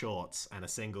 no shorts, and a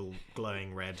single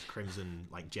glowing red crimson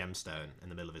like gemstone in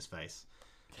the middle of his face.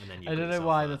 And then I don't know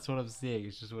why that's what I'm seeing.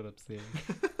 It's just what I'm seeing.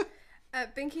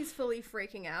 Binky's fully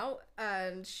freaking out,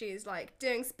 and she's like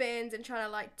doing spins and trying to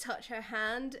like touch her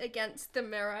hand against the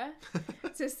mirror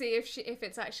to see if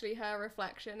it's actually her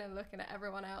reflection, and looking at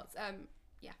everyone else.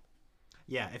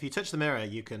 Yeah, if you touch the mirror,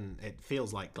 you can. It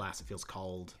feels like glass. It feels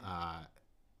cold.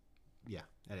 Yeah,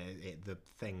 the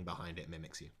thing behind it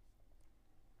mimics you.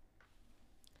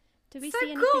 Do we So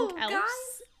see anything cool, else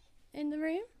guys. in the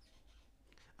room?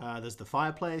 There's the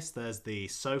fireplace. There's the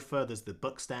sofa. There's the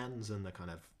book stands and the kind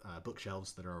of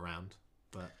bookshelves that are around.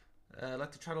 But I'd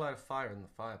like to try to light a fire in the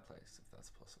fireplace, if that's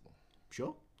possible.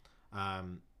 sure,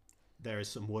 there is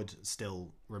some wood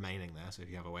still remaining there. So if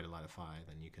you have a way to light a fire,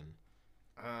 then you can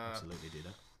absolutely do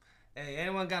that. Hey,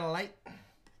 anyone got a light?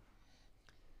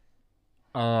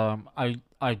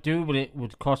 I do, but it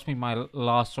would cost me my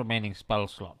last remaining spell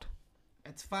slot.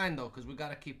 It's fine though, because we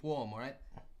gotta keep warm, alright?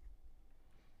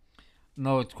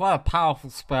 No, it's quite a powerful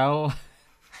spell.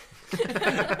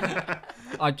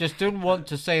 I just didn't want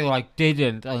to say like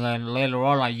didn't, and then later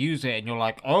on I use it, and you're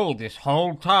like, oh, this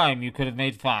whole time you could have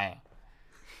made fire.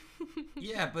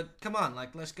 Yeah, but come on,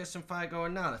 like let's get some fire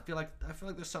going now. I feel like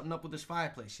there's something up with this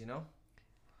fireplace, you know?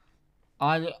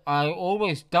 I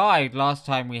always died last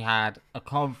time we had a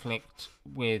conflict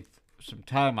with some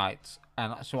termites,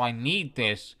 and so I need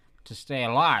this to stay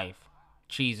alive.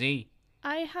 Cheesy.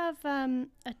 I have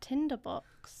a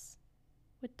tinderbox.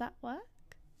 Would that work?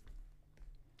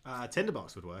 A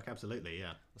tinderbox would work, absolutely.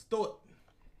 Yeah. Let's do it.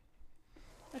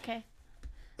 Okay.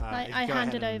 If I you go hand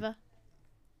ahead it and- over.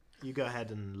 You go ahead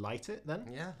and light it then.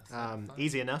 Yeah. That's fine.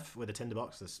 Easy enough with a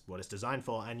tinderbox. That's what it's designed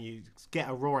for, and you get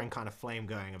a roaring kind of flame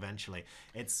going eventually.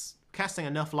 It's casting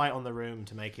enough light on the room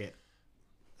to make it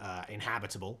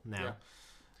inhabitable now.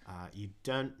 You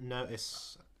don't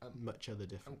notice much other I'm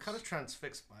difference. kind of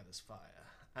transfixed by this fire,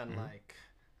 and like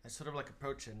I sort of like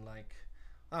approach it and like,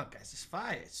 oh guys, this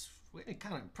fire, it's really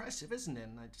kind of impressive, isn't it?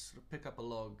 And I just sort of pick up a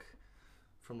log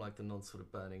from like the non sort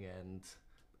of burning end,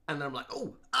 and then I'm like,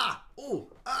 oh ah,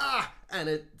 and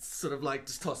it sort of like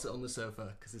just toss it on the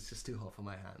sofa because it's just too hot for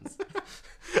my hands.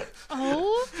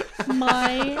 Oh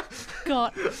my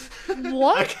god.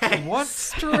 What? Okay. What?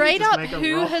 Straight Just up, make a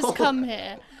who roll. has come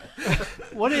here?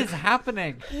 What is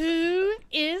happening? Who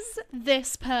is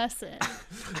this person?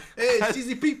 Hey,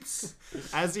 cheesy peeps!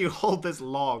 As you hold this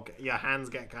log, your hands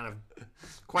get kind of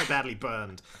quite badly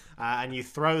burned, and you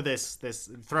throw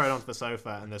throw it onto the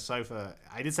sofa, and the sofa,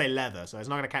 I did say leather, so it's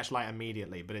not going to catch light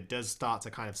immediately, but it does start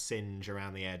to kind of singe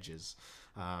around the edges,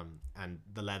 and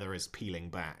the leather is peeling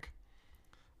back.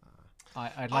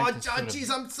 I'd like Oh, to sort of- jeez,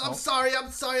 I'm sorry.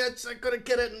 I couldn't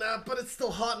get it, but it's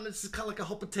still hot, and it's just kind of like a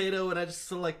hot potato, and I just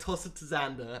sort of like toss it to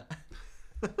Xander.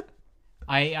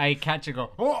 I catch it,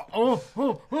 go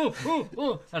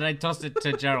oh, and I toss it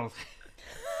to Gerald.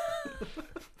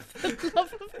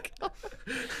 Love of God.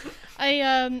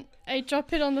 I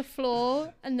drop it on the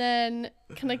floor, and then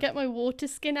can I get my water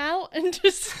skin out and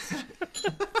just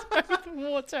throw the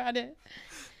water at it?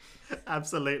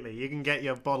 Absolutely, you can get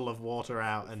your bottle of water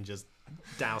out and just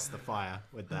douse the fire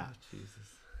with that. Jesus.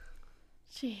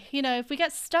 Gee, you know, if we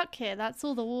get stuck here, that's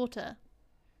all the water.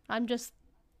 I'm just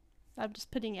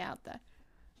putting it out there.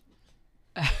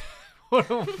 What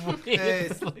a weird Hey,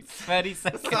 like 30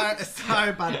 seconds. Sorry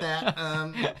about that.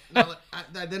 No,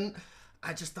 I didn't.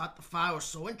 I just thought the fire was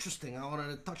so interesting. I wanted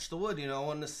to touch the wood. I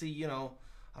wanted to see. I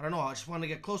don't know. I just wanted to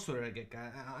get closer to it.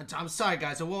 I'm sorry,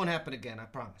 guys. It won't happen again. I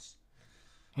promise.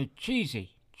 Hey, Cheesy,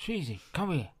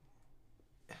 come here.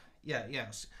 Yeah.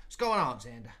 What's going on,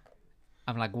 Xander?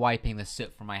 I'm like wiping the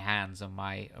soot from my hands on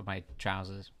my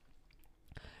trousers.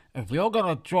 If you're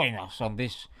gonna join us on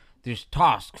this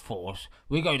task force,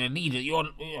 we're going to need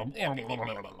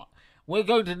we're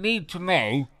going to need to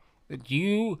know that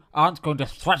you aren't going to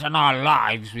threaten our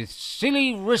lives with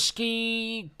silly,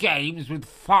 risky games with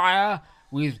fire,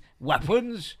 with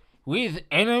weapons, with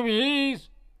enemies.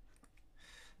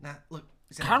 Now, look,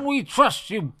 Xander, Can we trust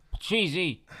you,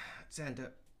 Cheesy? Xander,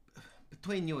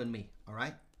 between you and me, all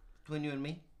right? Between you and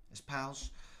me, as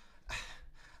pals,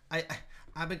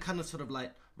 I've been kind of sort of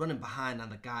like running behind on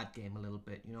the God game a little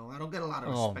bit. I don't get a lot of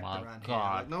Oh respect my around God. here.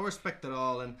 Like, no respect at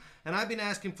all. And I've been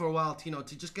asking for a while to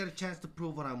just get a chance to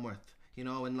prove what I'm worth.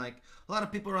 And like a lot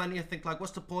of people around here think like,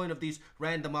 what's the point of these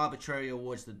random arbitrary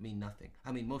awards that mean nothing?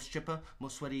 I mean, most stripper,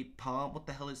 most sweaty palm, what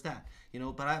the hell is that?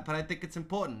 But I think it's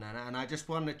important, and I just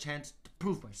wanted a chance to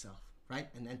prove myself, right?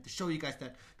 And to show you guys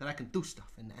that I can do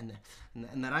stuff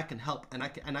and that I can help and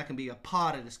I can be a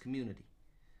part of this community.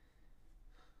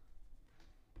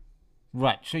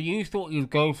 Right, so you thought you'd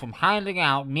go from handing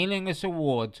out meaningless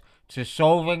awards to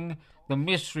solving the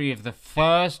mystery of the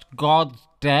first god's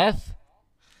death?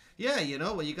 Yeah,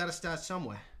 well, you gotta start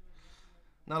somewhere.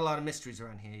 Not a lot of mysteries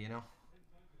around here,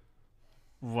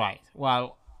 Right,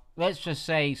 well, let's just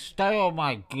say stay on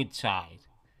my good side.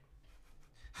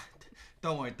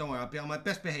 Don't worry. I'll be on my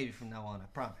best behavior from now on, I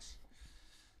promise.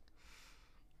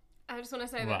 I just want to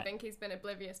say Right. that Binky's been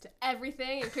oblivious to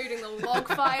everything, including the log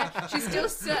fire. She's still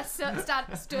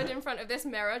stood in front of this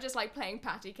mirror, just like playing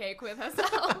patty cake with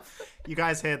herself. You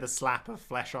guys hear the slap of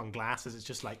flesh on glass as it's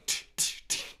just like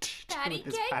Patty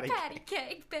It's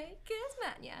cake, baker's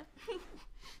mania.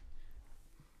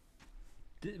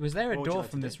 Was there a What would you door like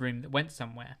to from do? this room that went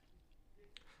somewhere?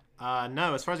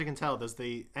 No, as far as you can tell, there's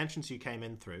the entrance you came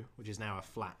in through, which is now a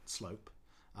flat slope,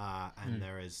 and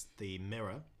there is the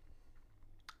mirror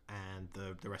and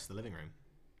the rest of the living room.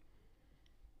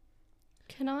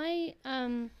 Can I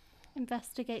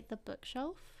investigate the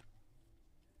bookshelf?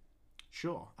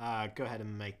 Sure. Go ahead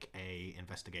and make a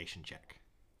investigation check.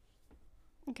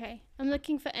 Okay. I'm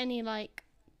looking for any like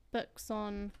books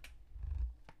on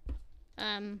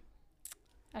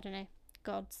I don't know,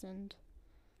 gods and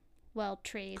world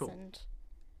trees Cool. and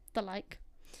the like.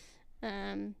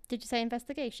 Did you say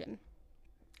investigation?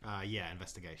 Yeah,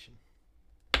 investigation.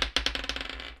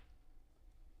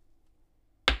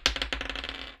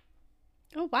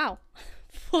 Oh wow.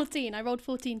 14. I rolled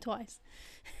 14 twice.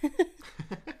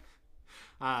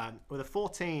 With a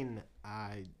 14,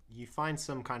 you find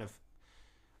some kind of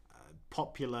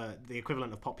the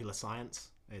equivalent of popular science.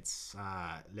 It's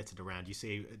littered around. You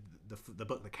see the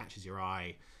book that catches your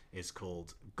eye is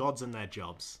called Gods and Their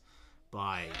Jobs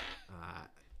by,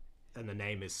 and the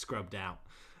name is scrubbed out.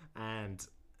 And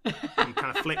you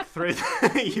kind of flick through,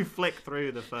 you flick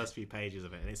through the first few pages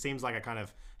of it, and it seems like a kind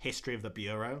of history of the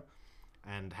Bureau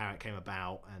and how it came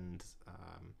about, and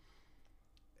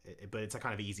but it's a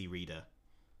kind of easy reader.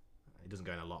 It doesn't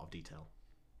go in a lot of detail.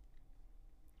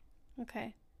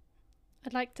 Okay.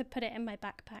 I'd like to put it in my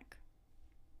backpack.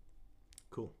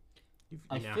 Cool.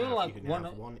 I now feel have, like you now one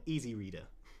have of- one easy reader.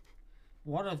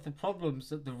 One of the problems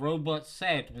that the robot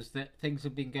said was that things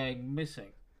have been going missing.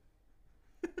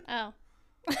 Oh.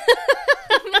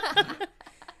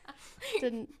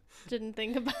 didn't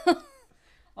think about.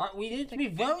 We need to be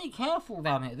very careful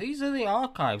down here. These are the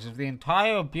archives of the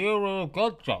entire Bureau of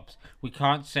God Jobs. We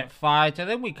can't set fire to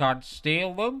them. We can't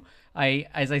steal them.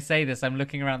 As I say this, I'm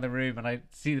looking around the room and I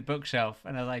see the bookshelf,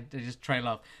 and I just trail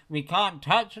off. We can't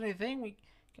touch anything.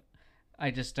 I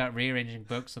just start rearranging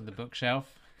books on the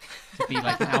bookshelf to be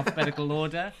like an alphabetical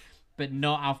order, but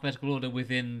not alphabetical order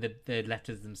within the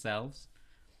letters themselves.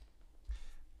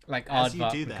 Like As you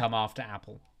Aardvark do would that- come after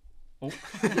Apple.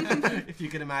 If you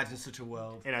can imagine such a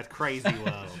world. In a crazy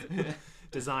world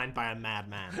designed by a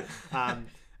madman.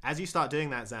 As you start doing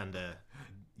that, Xander,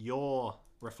 your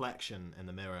reflection in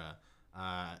the mirror,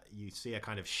 you see a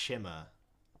kind of shimmer,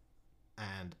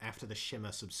 and after the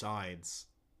shimmer subsides,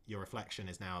 your reflection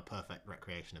is now a perfect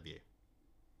recreation of you,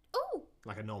 Oh,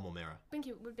 like a normal mirror. would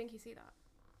Binky see that?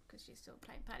 Because she's still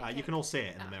playing patty cake. You can all see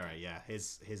it in the Oh, mirror. okay. Yeah,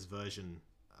 his version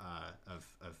of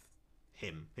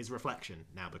him, his reflection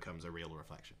now becomes a real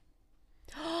reflection.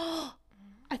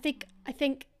 I think I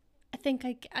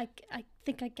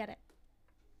get it.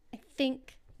 I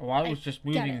think Oh, I was just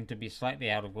get moving it. them to be slightly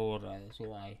out of order. That's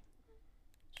all I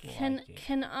did.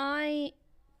 can I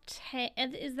take?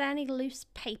 Is there any loose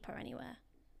paper anywhere?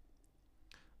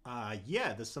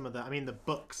 Yeah, there's some of the. I mean, the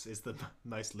books is the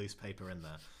most loose paper in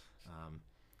there.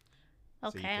 So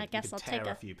Okay, you I could, guess you could I'll tear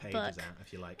take a few pages book. out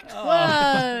if you like.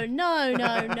 Whoa!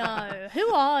 No!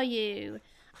 Who are you?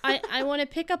 I want to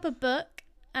pick up a book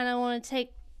and I want to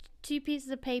take 2 pieces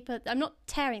of paper. I'm not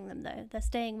tearing them though; they're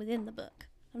staying within the book.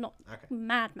 I'm not Okay. a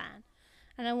madman,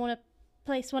 and I want to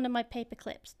place one of my paper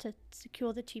clips to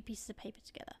secure the 2 pieces of paper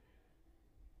together.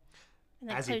 And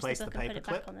then As you close place the the book and put it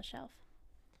paper back clip? on the shelf.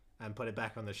 And put it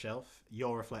back on the shelf.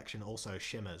 Your reflection also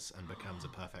shimmers and becomes a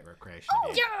perfect recreation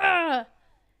of you. Yeah!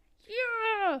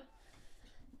 Yeah!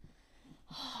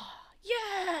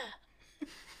 Yeah!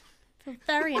 I feel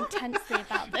very intensely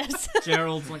about this.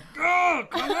 Gerald's like, Oh,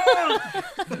 come on!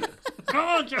 Come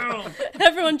on, Gerald!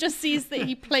 Everyone just sees that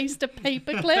he placed a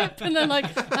paperclip and they're like,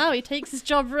 oh, he takes his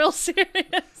job real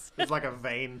serious. There's like a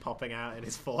vein popping out in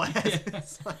his forehead.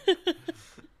 It's like-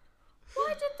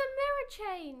 Why did the mirror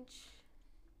change?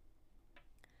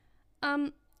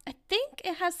 I think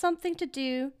it has something to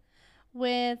do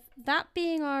with that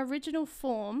being our original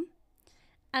form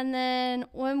And then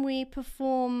when we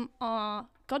perform our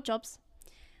god jobs,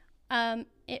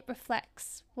 it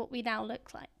reflects what we now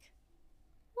look like.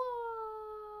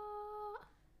 What?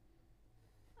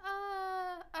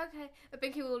 Okay.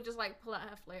 Binky will just like pull out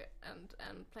her flute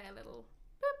and play a little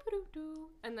boop-a-doo-doo,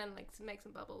 and then like make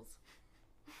some bubbles.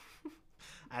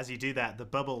 As you do that, the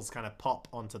bubbles kind of pop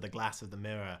onto the glass of the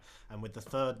mirror, and with the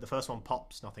first one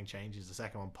pops, nothing changes. The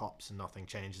second one pops, and nothing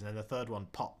changes. And then the third one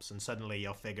pops, and suddenly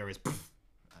your figure is poof,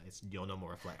 it's your normal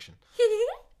reflection.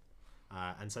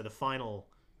 And so the final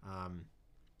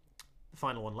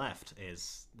one left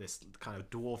is this kind of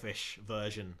dwarfish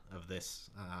version of this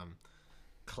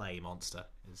clay monster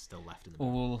is still left in the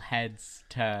mirror. All heads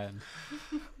turn.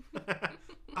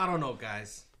 I don't know,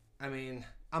 guys. I mean,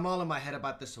 I'm all in my head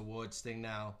about this awards thing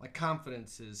now. My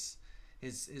confidence is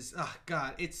oh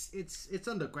god, it's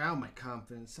underground. My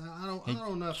confidence. I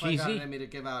don't know if I got it in me to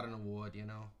give out an award. You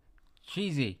know.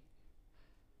 Cheesy.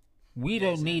 We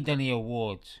don't need any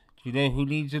awards. Do you know who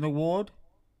needs an award?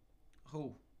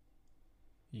 Who?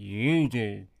 You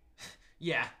do.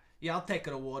 Yeah, I'll take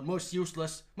an award. Most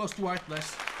useless, most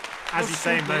worthless. As you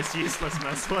say, most useless,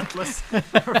 most worthless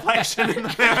reflection in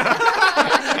the mirror.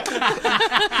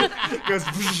 Goes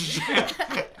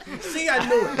See, I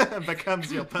knew it. and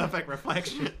becomes your perfect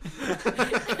reflection.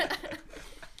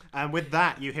 And with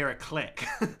that, you hear a click.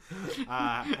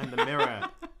 And the mirror,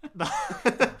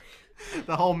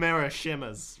 the whole mirror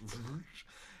shimmers.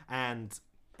 And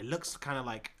it looks kind of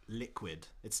like liquid.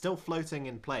 It's still floating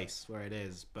in place where it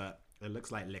is, but it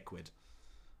looks like liquid.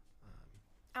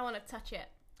 I want to touch it.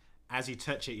 As you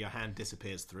touch it, your hand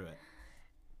disappears through it.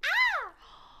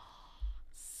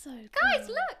 So Guys,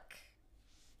 cool. look.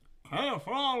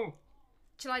 Careful!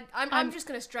 Shall I? I'm just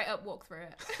gonna straight up walk through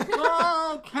it.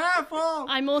 Oh, careful!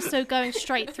 I'm also going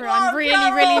straight through. I'm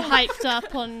really, really hyped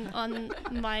up on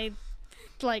my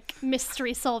like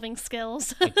mystery solving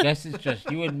skills. I guess it's just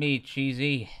you and me,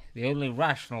 Cheesy, the only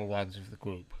rational ones of the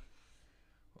group.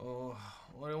 Oh,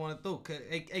 what do I want to do?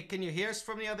 Hey, can you hear us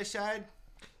from the other side?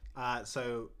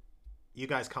 So you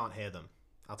guys can't hear them.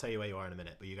 I'll tell you where you are in a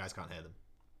minute, but you guys can't hear them.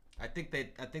 I think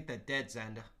they're dead,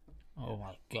 Xander. Oh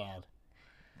my god.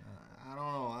 I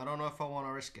don't know. I don't know if I want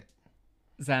to risk it.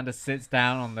 Xander sits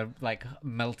down on the like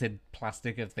melted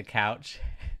plastic of the couch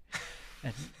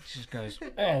and just goes,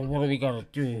 Oh, what are we gonna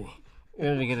do? What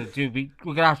are we gonna do?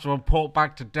 We're gonna have to report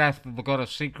back to death that we got a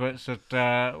secret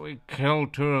that we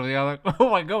killed two of the other. Oh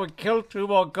my god, we killed two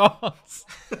more gods.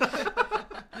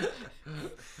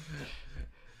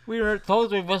 We were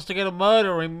told to investigate a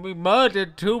murder, and we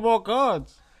murdered two more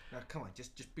gods. Now, come on,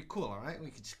 just be cool, all right? We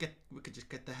could just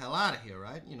get the hell out of here,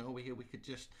 right? You know, we could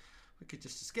just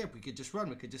escape. We could just run.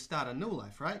 We could just start a new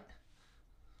life, right?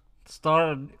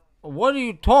 Started. What are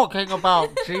you talking about,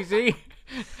 Cheesy?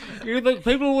 You think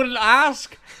people wouldn't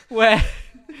ask where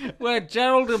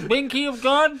Gerald and Binky have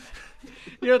gone?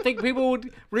 You don't think people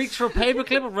would reach for a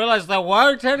paperclip and realize there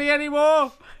weren't any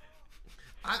anymore?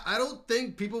 I don't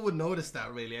think people would notice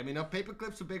that, really. I mean, are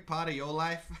paperclips a big part of your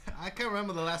life? I can't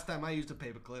remember the last time I used a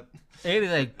paperclip. It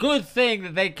is a good thing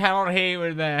that they cannot hear you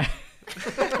in there.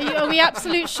 Are we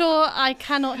absolute sure I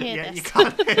cannot hear Yeah, this? you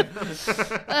can't hear them.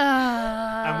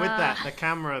 And with that, the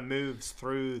camera moves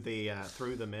through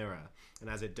the mirror, and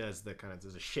as it does,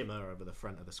 there's a shimmer over the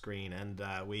front of the screen, and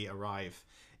we arrive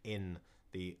in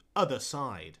the other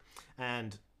side.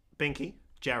 And Binky,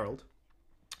 Gerald,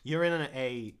 you're in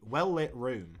a well-lit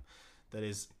room that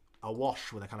is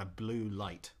awash with a kind of blue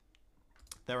light.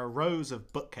 There are rows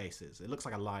of bookcases. It looks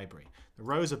like a library. The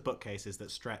rows of bookcases that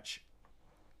stretch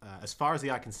as far as the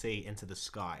eye can see into the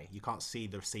sky. You can't see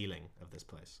the ceiling of this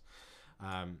place.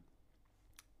 And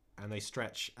they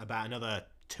stretch about another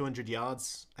 200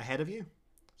 yards ahead of you.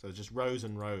 So there's just rows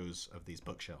and rows of these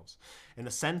bookshelves. In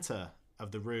the center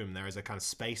of the room, there is a kind of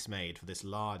space made for this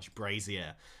large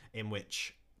brazier in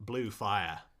which blue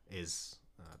fire is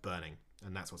burning,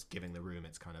 and that's what's giving the room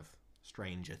its kind of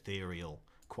strange ethereal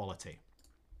quality.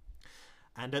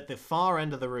 And at the far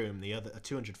end of the room, the other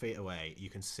 200 feet away, you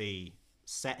can see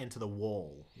set into the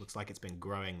wall, looks like it's been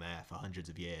growing there for hundreds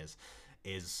of years,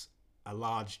 is a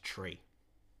large tree.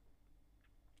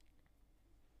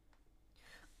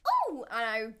 Oh, and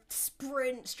I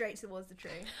sprint straight towards the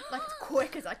tree, like as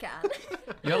quick as I can.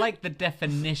 you're like the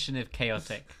definition of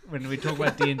chaotic. When we talk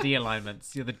about D&D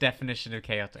alignments, you're the definition of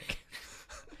chaotic.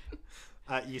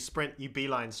 You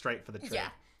beeline straight for the tree. Yeah.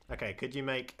 Okay, could you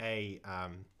make a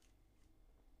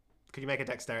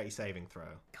dexterity saving throw?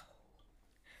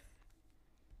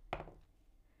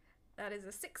 That is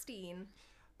a 16.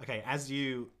 Okay, as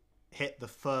you hit the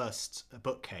first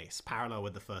bookcase, parallel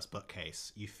with the first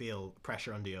bookcase, you feel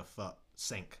pressure under your foot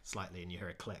sink slightly and you hear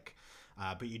a click.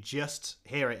 but you just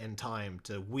hear it in time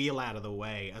to wheel out of the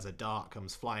way as a dart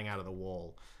comes flying out of the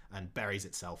wall and buries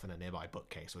itself in a nearby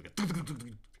bookcase.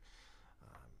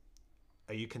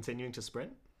 Are you continuing to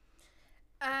sprint?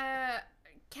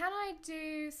 Can I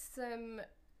do some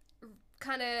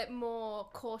kind of more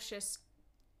cautious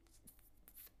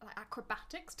like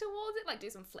acrobatics towards it? Like do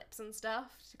some flips and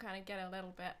stuff to kind of get a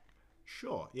little bit...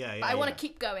 Sure, yeah. But I want to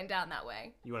keep going down that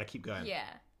way. You want to keep going? Yeah.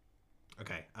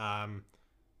 Okay,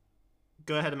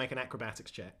 go ahead and make an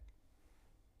acrobatics check.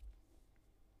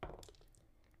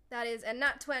 That is a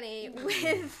nat 20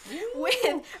 with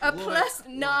a plus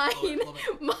 9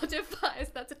 modifiers.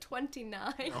 That's a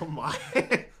 29. Oh my.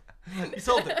 You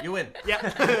sold it. You win.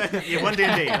 Yeah, you won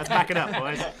D&D. Let's back it up,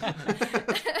 boys.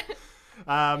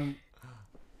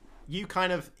 You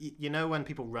kind of, you know when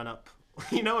people run up,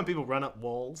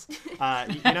 walls?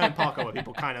 You know in parkour where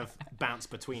people kind of bounce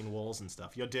between walls and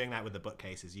stuff? You're doing that with the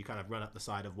bookcases. You kind of run up the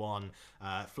side of one,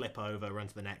 flip over, run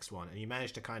to the next one, and you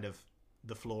manage to kind of,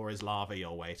 the floor is lava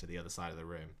your way to the other side of the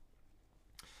room.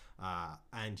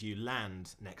 And you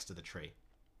land next to the tree.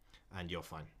 And you're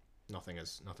fine. Nothing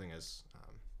is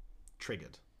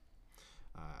triggered.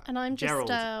 And I'm just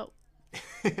Gerald,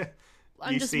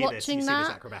 I'm just see watching this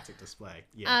that acrobatic display.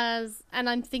 Yeah. and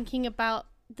I'm thinking about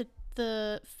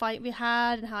the fight we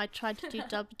had and how I tried to do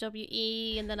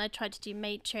WWE and then I tried to do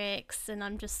Matrix, and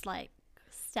I'm just like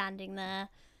standing there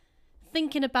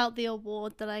thinking about the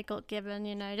award that I got given,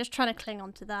 you know, just trying to cling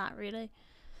on to that, really.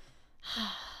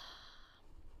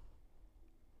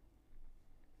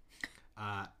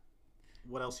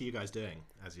 What else are you guys doing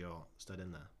as you're stood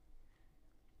in there?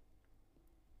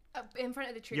 In front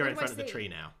of the tree. You're What in do front I of the see? tree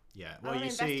now. Yeah. I Well, wanna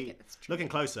you see, investigate this tree. looking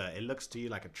closer, it looks to you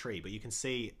like a tree, but you can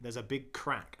see there's a big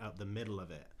crack up the middle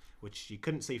of it, which you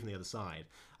couldn't see from the other side.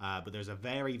 But there's a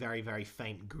very, very, very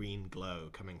faint green glow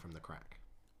coming from the crack.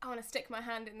 I want to stick my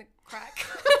hand in the crack.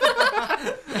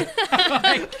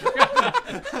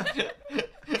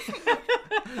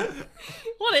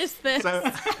 What is this? So,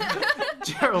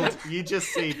 Gerald, you just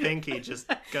see Pinky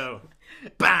just go,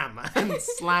 bam, and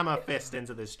slam her fist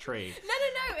into this tree. No.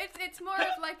 It's more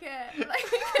of like a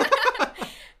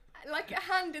like a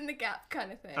hand in the gap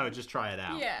kind of thing. Oh, just try it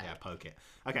out. Yeah. Yeah, poke it.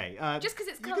 Okay. Just 'cause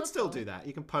it's You can still colourful. do that.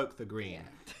 You can poke the green.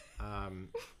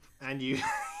 And you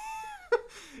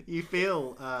you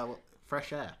feel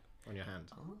fresh air on your hand.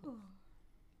 Oh.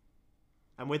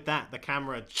 And with that, the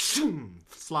camera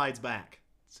slides back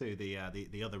to the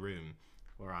other room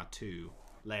where our two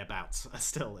layabouts are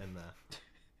still in there.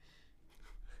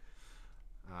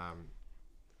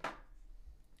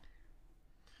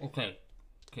 Okay,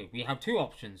 we have two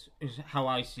options, is how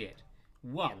I see it.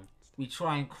 One, we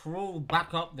try and crawl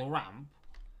back up the ramp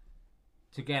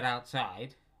to get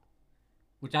outside,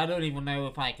 which I don't even know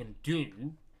if I can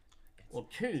do. Or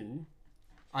two,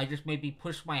 I just maybe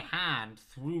push my hand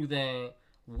through the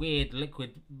weird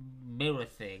liquid mirror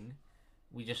thing.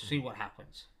 We just see what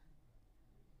happens.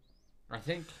 I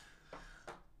think...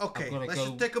 Okay, I've gotta let's go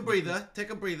just take a with breather. Take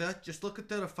a breather. Just look at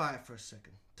the fire for a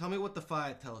second. Tell me what the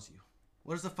fire tells you.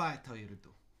 What does the fire tell you to do?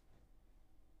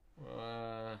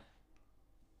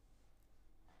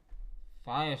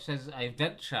 Fire says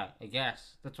adventure, I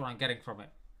guess. That's what I'm getting from it.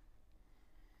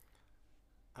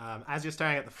 As you're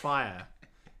staring at the fire,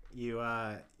 you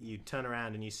turn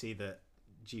around and you see that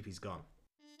GP's gone.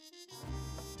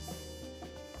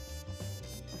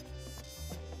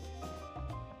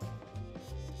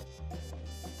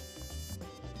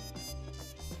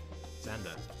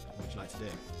 Xander, what would you like to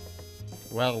do?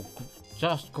 Well,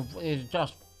 it's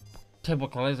just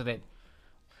typical, isn't it?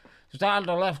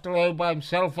 Xander left alone by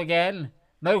himself again.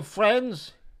 No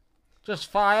friends. Just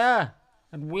fire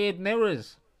and weird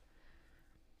mirrors.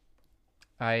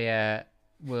 I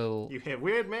will. You hear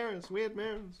weird mirrors, weird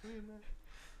mirrors, weird mirrors.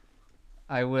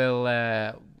 I will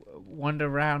wander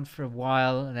around for a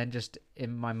while and then just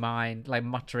in my mind, like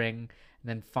muttering, and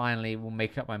then finally will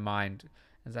make up my mind.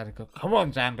 And Xander go, Come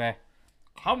on, Xander.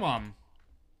 Come on.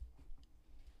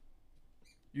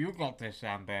 You got this,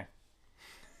 Xander.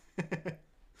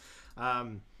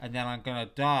 And then I'm gonna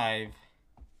dive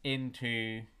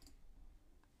into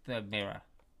the mirror.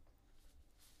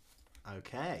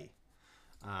 Okay.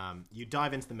 You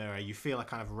dive into the mirror, you feel a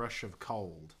kind of rush of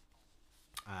cold.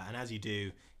 And as you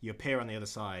do, you appear on the other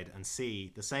side and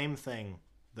see the same thing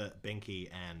that Binky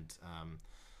and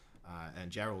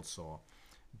Gerald saw.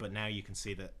 But now you can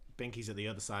see that Binky's at the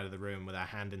other side of the room with her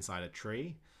hand inside a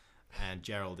tree, and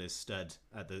Gerald is stood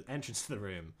at the entrance to the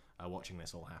room watching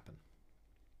this all happen.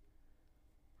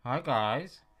 Hi,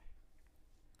 guys.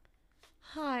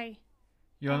 Hi.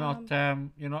 You're not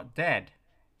dead.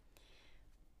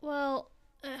 Well,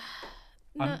 no,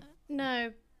 I'm-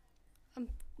 no.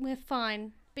 we're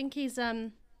fine. Binky's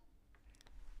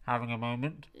Having a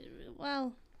moment.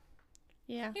 well,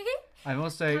 yeah. I'm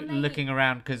also Can they- looking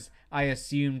around because I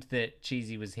assumed that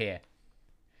Cheesy was here.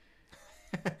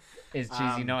 Is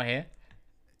Cheesy not here?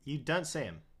 You don't see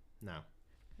him. No.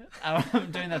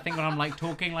 I'm doing that thing where I'm like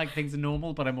talking like things are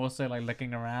normal, but I'm also like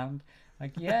looking around.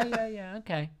 Like, yeah,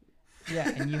 okay. Yeah,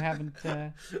 and you haven't,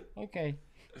 okay.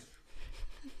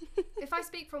 If I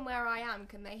speak from where I am,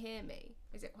 can they hear me?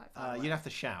 Is it quite far away? You'd have to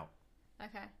shout,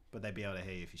 Okay. but they'd be able to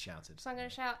hear you if you shouted. So I'm going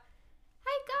to shout,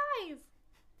 "Hey guys!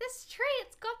 This tree,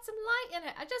 it's got some light in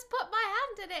it. I just put my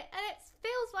hand in it and it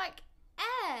feels like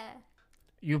air."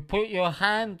 You put your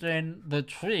hand in the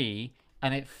tree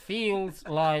and it feels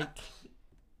like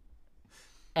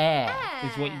air.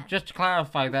 Is what you, Air. just to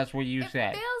clarify, that's what you It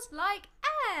said. feels like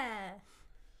air.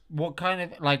 What kind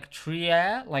of like tree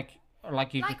air? Like you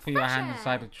Like just put your fresh hand air.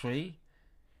 inside a tree?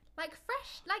 Like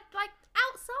fresh, like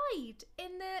outside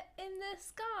in the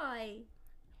sky.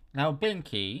 Now,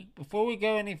 Binky, before we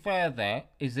go any further,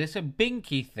 is this a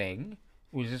Binky thing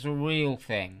or is this a real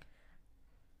thing?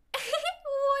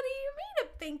 What do you mean a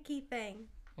binky thing?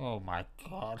 Oh my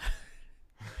god.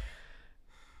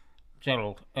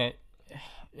 Gerald,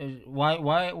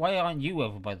 why aren't you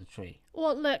over by the tree?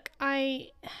 Well, look,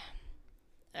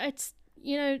 it's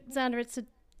Xander,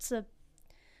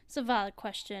 it's a valid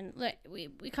question. Like we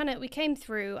came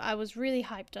through. I was really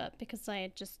hyped up because I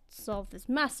had just solved this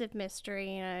massive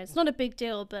mystery. It's not a big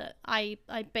deal, but I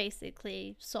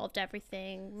basically solved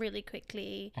everything really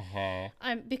quickly.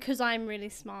 Because I'm really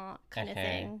smart, kind of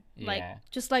thing. Like yeah.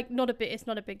 just like not a bit. It's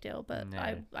not a big deal, but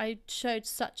No. I showed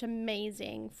such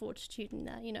amazing fortitude in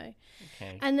that.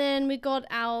 Okay. And then we got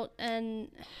out, and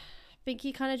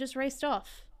Binky kind of just raced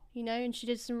off, and she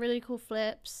did some really cool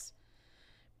flips,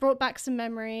 brought back some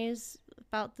memories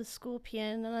about the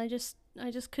scorpion, and I just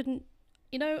couldn't,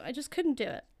 I just couldn't do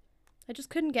it. I just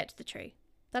couldn't get to the tree.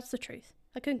 That's the truth.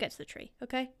 I couldn't get to the tree,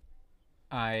 okay?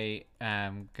 I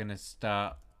am gonna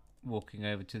start walking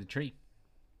over to the tree.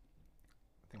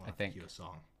 I think we'll I have think. to cue a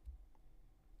song.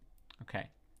 Okay.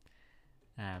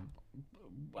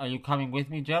 Are you coming with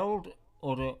me, Gerald,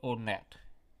 or not?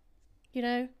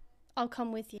 I'll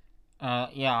come with you.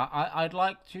 Yeah, I'd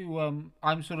like to.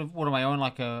 I'm sort of. What am I on?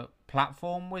 Like a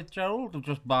platform with Gerald, or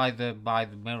just by the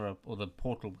mirror or the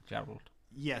portal with Gerald?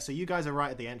 Yeah, so you guys are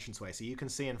right at the entranceway, so you can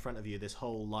see in front of you this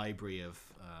whole library of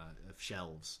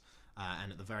shelves,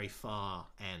 and at the very far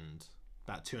end,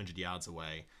 about 200 yards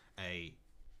away, a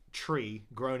tree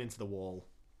grown into the wall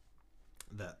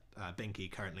that Binky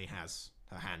currently has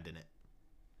her hand in it.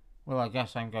 Well, I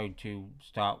guess I'm going to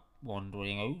start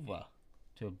wandering over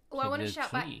to. Oh, I want the to shout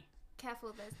tree. back.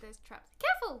 Careful, there's traps.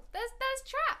 Careful, there's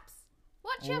traps.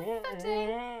 Watch your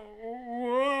footing.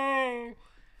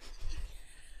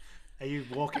 Are you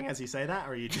walking as you say that,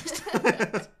 or are you just...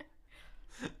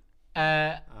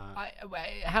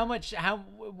 How much?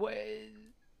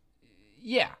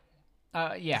 Yeah.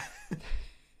 Yeah.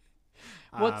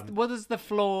 What does the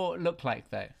floor look like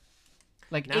though?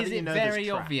 Like, Now is that you it know there's very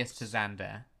obvious to traps.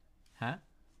 Xander? Huh?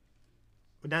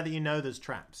 Now that you know there's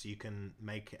traps, you can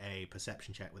make a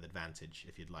perception check with advantage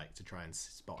if you'd like to try and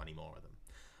spot any more of them.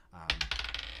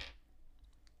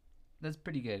 That's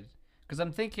pretty good. Because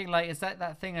I'm thinking, like, is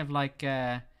that thing of like,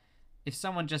 if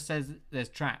someone just says there's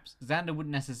traps, Xander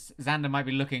wouldn't necessarily. Xander might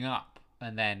be looking up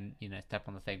and then step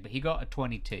on the thing. But he got a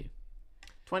 22.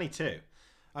 22.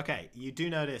 Okay, you do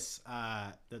notice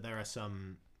that there are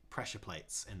some pressure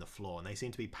plates in the floor, and they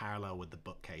seem to be parallel with the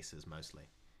bookcases mostly.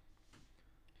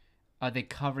 Are they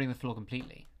covering the floor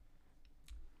completely?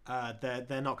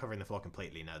 They're not covering the floor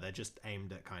completely. No, they're just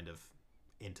aimed at kind of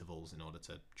intervals in order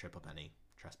to trip up any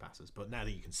trespassers. But now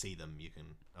that you can see them, you can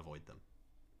avoid them.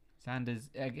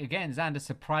 Xander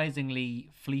surprisingly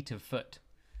fleet of foot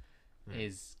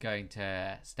is going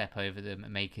to step over them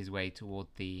and make his way toward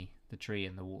the tree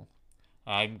and the wall.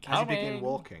 I'm As you coming. begin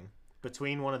walking,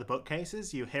 between one of the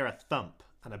bookcases, you hear a thump,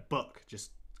 and a book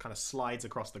just kind of slides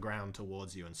across the ground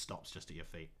towards you and stops just at your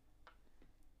feet.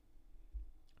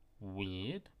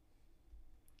 Weird.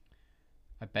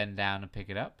 I bend down and pick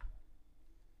it up.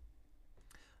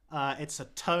 It's a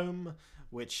tome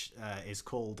which is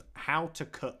called How to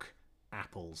Cook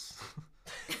Apples.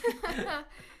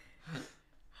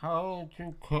 How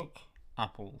to cook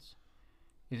apples.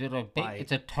 Is it a big? By-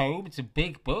 It's a tome. It's a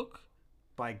big book.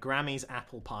 By Grammy's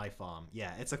Apple Pie Farm.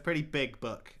 Yeah, it's a pretty big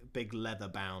book, big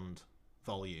leather-bound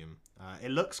volume.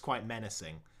 It looks quite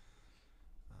menacing.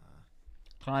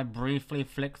 Can I briefly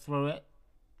flick through it?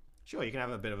 Sure, you can have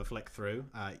a bit of a flick through.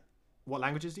 What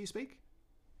languages do you speak?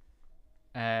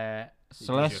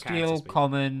 Celestial, character speak.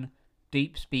 Common,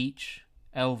 Deep Speech,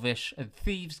 Elvish, and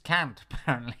thieves can't,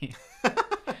 apparently.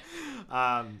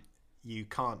 You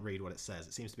can't read what it says.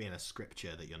 It seems to be in a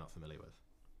scripture that you're not familiar with.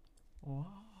 What?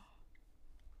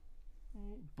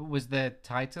 But was the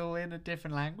title in a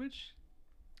different language?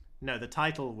 No, the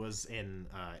title was in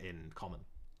common.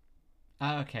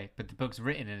 Oh, okay. But the book's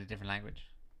written in a different language.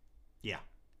 Yeah.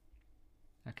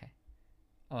 Okay.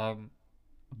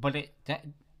 But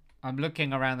I'm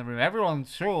looking around the room.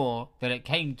 Everyone's sure that it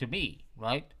came to me,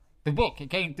 right? The book, it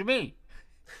came to me.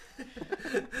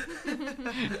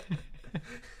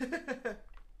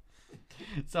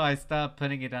 So I start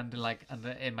putting it under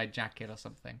in my jacket or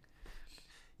something.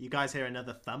 You guys hear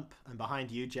another thump, and behind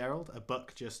you, Gerald, a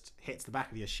book just hits the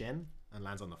back of your shin and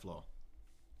lands on the floor.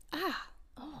 Ah.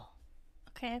 Oh.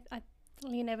 Okay. I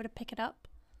lean over to pick it up.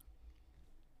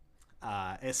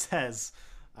 It says,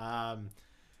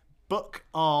 Book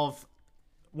of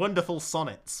Wonderful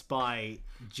Sonnets by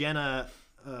Jenna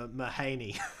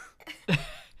Mahaney.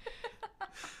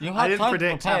 I didn't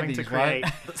predict having to create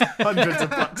hundreds of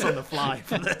books on the fly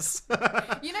for this.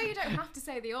 You know you don't have to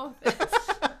say the authors.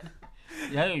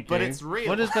 Yeah, you But do. it's real.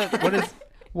 What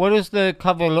does the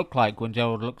cover look like when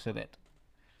Gerald looks at it?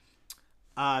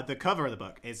 The cover of the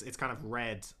book is it's kind of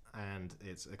red, and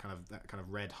it's a kind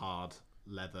of red hard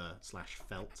leather /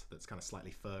 felt that's kind of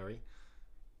slightly furry.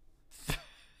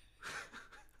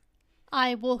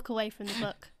 I walk away from the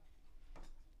book.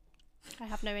 I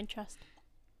have no interest.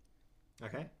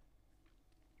 Okay.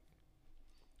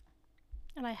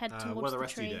 And I head towards what are the the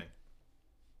rest tree. of you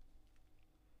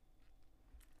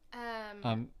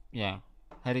doing? Yeah,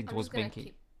 heading I'm towards just gonna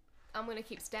Binky. I'm gonna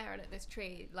keep staring at this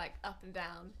tree, like up and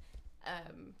down,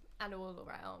 and all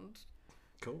around.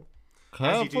 Cool. As you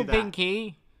Careful, do that-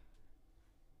 Binky.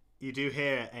 You do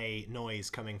hear a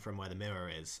noise coming from where the mirror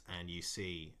is, and you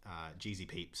see Jeezy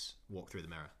Peeps walk through the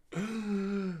mirror.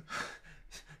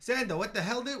 Xander, where the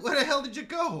hell did you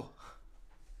go?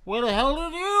 Where the hell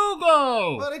did you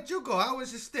go? Where did you go? I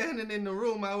was just standing in the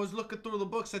room. I was looking through the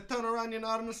books. I turn around, you're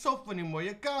not on the sofa anymore.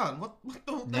 You're gone. What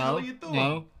the hell are you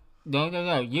doing?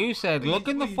 No. You said look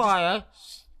in the you fire.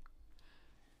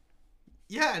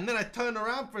 Yeah, and then I turned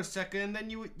around for a second, and then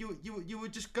you were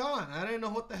just gone. I didn't know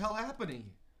what the hell happened to you.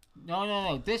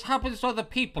 No. This happens to other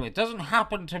people. It doesn't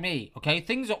happen to me. Okay,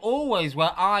 things are always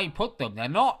where I put them. They're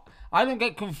not. I don't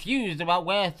get confused about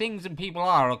where things and people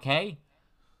are. Okay,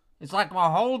 it's like my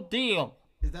whole deal.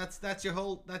 That's your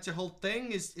whole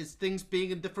thing. Is things being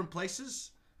in different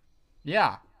places?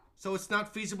 Yeah. So it's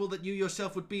not feasible that you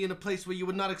yourself would be in a place where you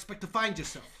would not expect to find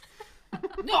yourself.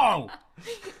 No.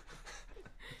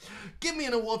 Give me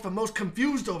an award for most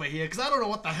confused over here, because I don't know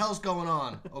what the hell's going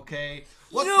on. Okay.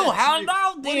 What's You that hand tree-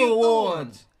 out what the are you doing?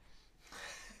 awards.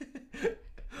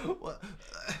 What-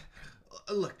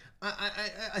 look,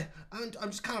 I'm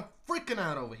just kind of freaking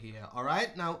out over here. All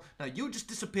right, now you just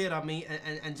disappeared on me,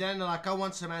 and Jen, like, I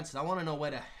want some answers. I want to know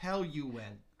where the hell you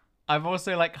went. I'm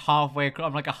also like halfway across.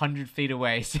 I'm like 100 feet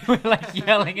away, so we're like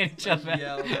yelling at each other.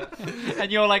 Yeah.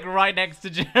 And you're like right next to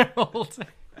Gerald.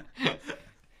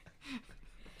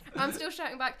 I'm still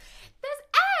shouting back, "There's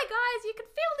air, guys! You can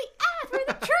feel the air through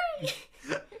the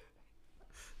tree!"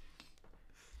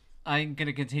 I'm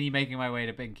gonna continue making my way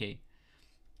to Binky.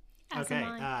 As Okay.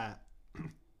 am I.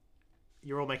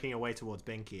 You're all making your way towards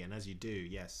Binky, and as you do,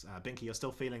 yes, Binky, you're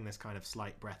still feeling this kind of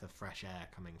slight breath of fresh air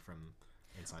coming from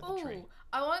inside the tree.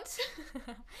 Oh,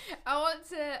 I want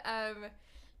to,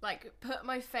 like, put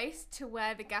my face to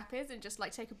where the gap is and just,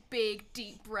 like, take a big,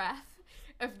 deep breath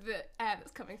of the air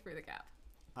that's coming through the gap.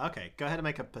 Okay, go ahead and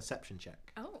make a perception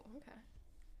check. Oh,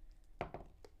 okay.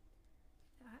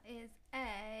 That is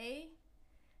a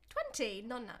 20,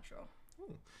 non-natural.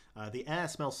 The air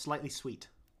smells slightly sweet.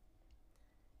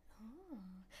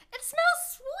 It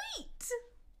smells sweet!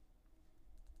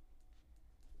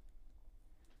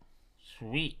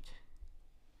 Sweet.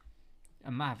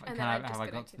 Have And then I I got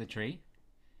disconnected to the tree?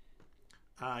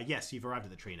 Yes, you've arrived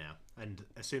at the tree now, and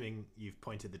assuming you've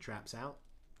pointed the traps out,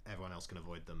 everyone else can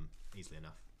avoid them easily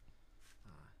enough.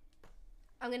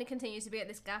 I'm going to continue to be at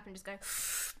this gap and just go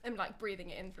and, like, breathing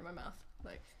it in through my mouth.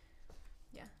 Like,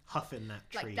 yeah. Huffing that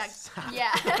Like, tree that, sap.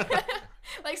 yeah.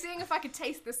 Like, seeing if I could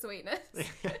taste the sweetness.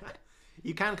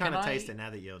 You can kind of I- taste it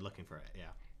now that you're looking for it, yeah.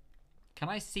 Can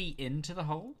I see into the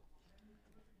hole?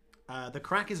 The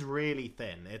crack is really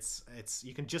thin. It's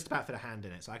you can just about fit a hand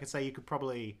in it. So I could say you could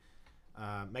probably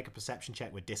make a perception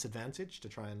check with disadvantage to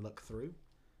try and look through.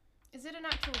 Is it an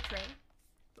actual tree?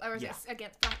 Or is Yeah. it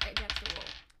against the wall?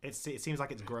 It seems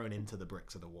like it's grown into the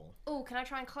bricks of the wall. Oh, can I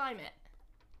try and climb it?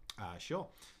 Sure.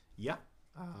 Yeah.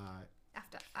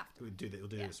 After. We'll do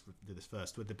this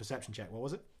first with the perception check. What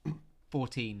was it?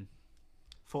 14.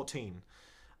 14.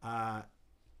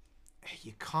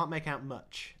 you can't make out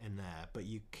much in there, but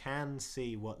you can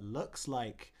see what looks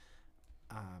like.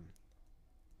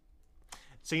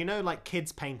 So like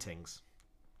kids' paintings.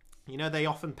 They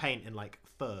often paint in like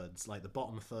thirds. Like the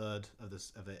bottom third of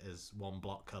it is one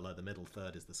block color, the middle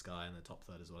third is the sky, and the top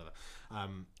third is whatever.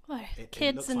 Well, it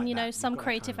kids looks and like that. You've some got a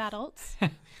creative kind adults.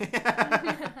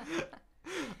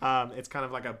 It's kind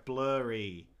of like a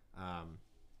blurry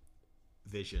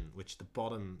vision, which the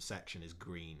bottom section is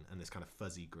green and this kind of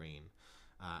fuzzy green,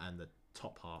 and the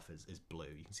top half is blue.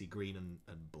 You can see green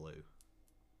and blue,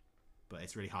 but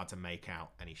it's really hard to make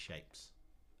out any shapes.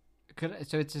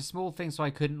 So it's a small thing, so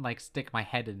I couldn't like stick my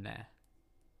head in there.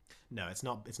 No, it's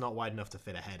not. It's not wide enough to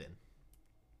fit a head in.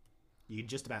 You can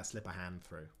just about slip a hand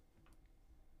through.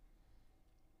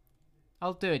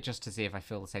 I'll do it just to see if I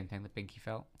feel the same thing that Binky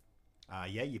felt.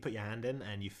 Yeah, you put your hand in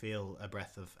and you feel a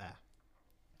breath of air.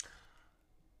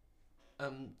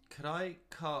 Could I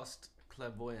cast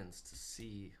clairvoyance to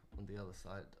see on the other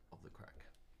side of the crack?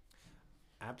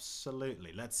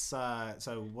 Absolutely. Let's.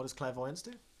 So, what does clairvoyance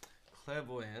do?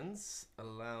 Clairvoyance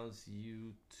allows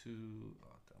you to.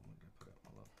 Oh, damn, where did I put it?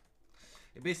 Hold on.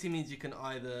 It basically means you can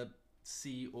either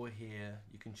see or hear.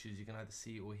 You can choose. You can either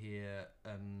see or hear.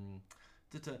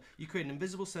 You create an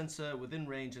invisible sensor within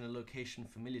range in a location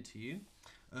familiar to you,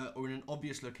 or in an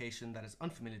obvious location that is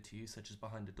unfamiliar to you, such as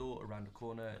behind a door, around a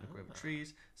corner, in a grove of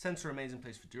trees. Sensor remains in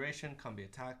place for duration, can't be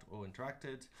attacked or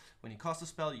interacted. When you cast a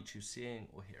spell, you choose seeing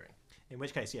or hearing. In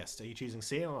which case, yes. Are you choosing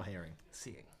seeing or hearing?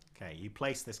 Seeing. Okay, you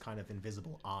place this kind of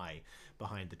invisible eye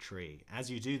behind the tree.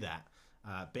 As you do that,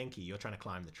 Binky, you're trying to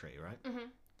climb the tree, right? Mm-hmm.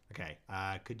 Okay.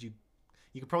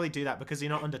 You could probably do that because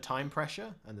you're not under time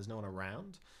pressure and there's no one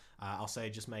around. I'll say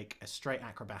just make a straight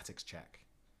acrobatics check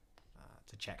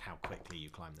to check how quickly you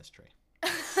climb this tree.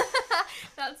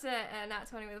 That's a nat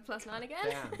 20 with a +9 again.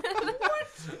 Damn.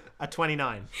 A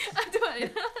 29. A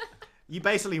 20. You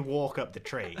basically walk up the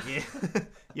tree.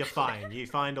 You're fine. You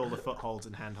find all the footholds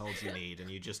and handholds you need,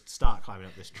 and you just start climbing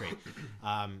up this tree.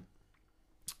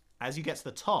 As you get to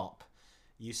the top,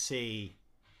 you see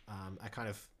a kind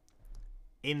of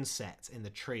inset in the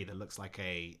tree that looks like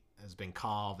has been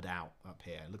carved out up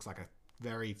here. It looks like a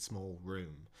very small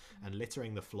room, and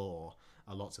littering the floor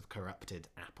are lots of corrupted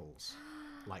apples,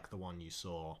 like the one you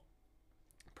saw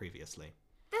previously.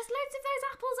 There's loads of those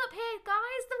apples up here,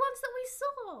 guys. The ones that we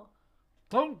saw.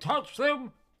 Don't touch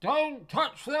them! Don't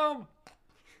touch them!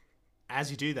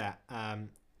 As you do that,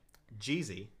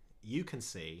 Jeezy, you can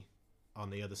see on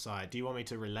the other side. Do you want me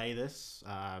to relay this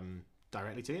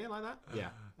directly to you like that? Yeah.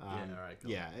 Yeah, all right,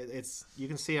 cool. Yeah, it's you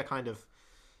can see a kind of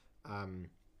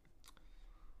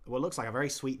what looks like a very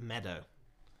sweet meadow.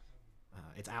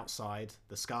 It's outside.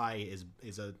 The sky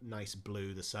is a nice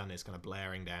blue. The sun is kind of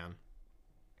blaring down.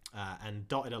 And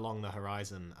dotted along the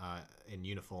horizon in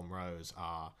uniform rows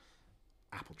are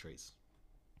apple trees.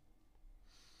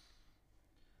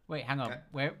 Wait, hang on.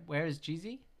 Okay. Where is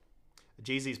Jeezy?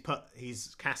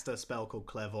 He's cast a spell called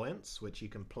clairvoyance, which you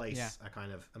can place a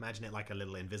kind of, imagine it like a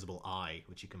little invisible eye,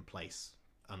 which you can place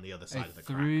on the other side of the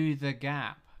crack. Through the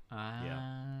gap. Ah. Yeah.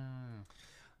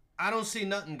 I don't see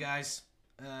nothing, guys.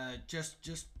 Just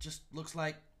looks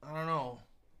like, I don't know,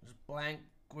 just blank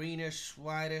greenish,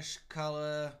 whitish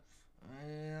color.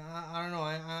 I don't know.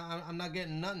 I'm not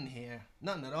getting nothing here.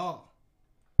 Nothing at all.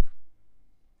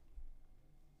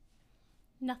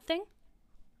 Nothing?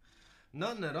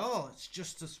 Nothing at all. It's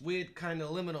just this weird kind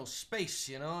of liminal space,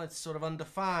 you know. It's sort of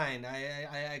undefined.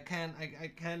 I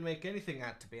can't make anything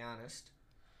out, to be honest.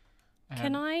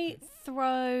 Can I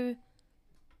throw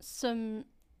some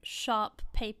sharp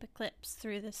paper clips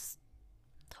through this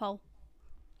hole?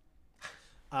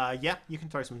 Yeah, you can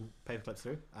throw some paper clips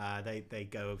through. They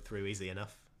go through easily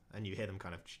enough, and you hear them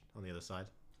kind of on the other side.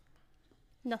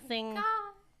 Nothing. Ah.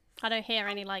 I don't hear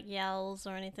any like yells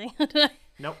or anything. I don't know.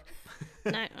 Nope.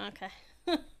 No, okay.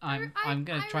 I'm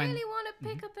gonna I try really and want to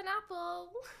pick up an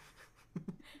apple.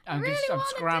 I'm really wanna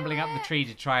scrambling do up the it. tree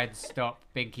to try and stop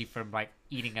Binky from like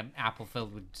eating an apple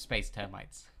filled with space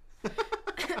termites.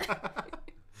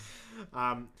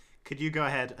 Could you go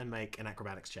ahead and make an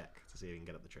acrobatics check to see if you can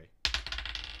get up the tree?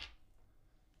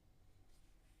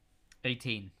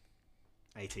 18.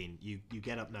 18. You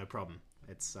get up, no problem.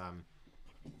 It's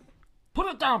Put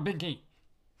it down, Binky!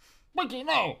 Binky,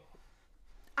 no!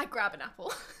 I grab an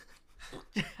apple.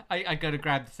 I go to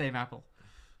grab the same apple.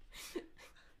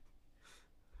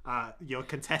 you're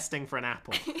contesting for an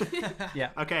apple. Yeah.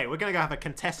 Okay, we're gonna go have a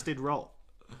contested roll.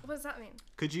 What does that mean?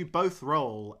 Could you both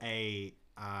roll a?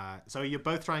 So you're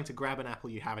both trying to grab an apple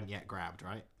you haven't yet grabbed,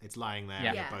 right? It's lying there. Yeah.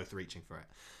 And you're Yeah. both reaching for it.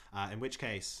 In which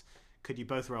case, could you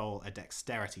both roll a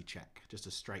dexterity check, just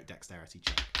a straight dexterity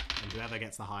check, and whoever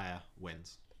gets the higher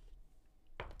wins.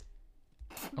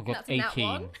 I've got That's a nat 18.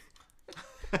 one.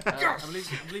 I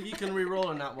believe you can re-roll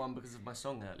on that one because of my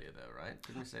song earlier, though, right?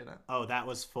 Didn't we say that? Oh, that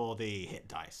was for the hit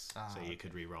dice, so you okay.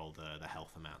 could re-roll the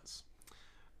health amounts.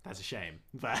 That's a shame,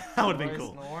 but that would have been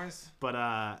cool. No worries.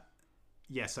 But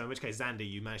yeah. So in which case, Xander,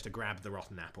 you managed to grab the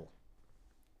rotten apple.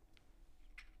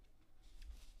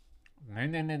 No.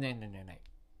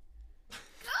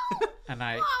 and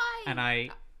I Why? and I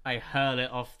hurl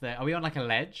it off the. Are we on like a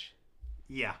ledge?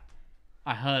 Yeah.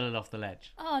 I hurl it off the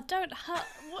ledge. Oh, don't hurt.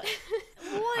 What?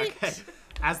 What? Okay.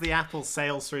 As the apple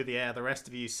sails through the air, the rest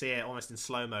of you see it almost in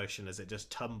slow motion as it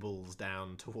just tumbles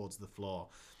down towards the floor.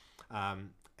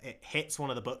 It hits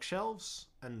one of the bookshelves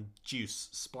and juice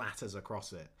splatters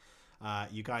across it.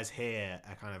 You guys hear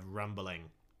a kind of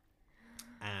rumbling,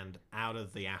 and out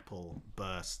of the apple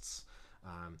bursts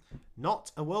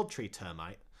not a world tree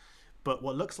termite, but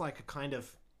what looks like a kind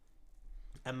of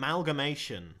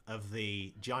amalgamation of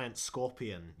the giant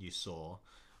scorpion you saw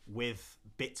with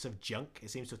bits of junk.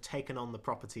 It seems to have taken on the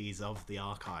properties of the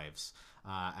archives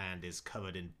and is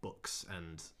covered in books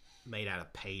and made out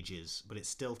of pages, but it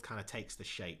still kind of takes the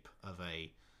shape of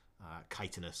a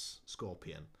chitinous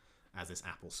scorpion as this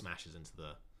apple smashes into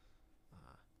the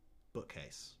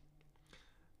bookcase.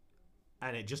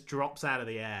 And it just drops out of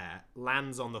the air,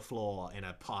 lands on the floor in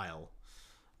a pile.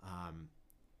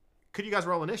 Could you guys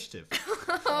roll initiative?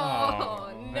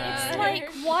 Oh, no. It's like,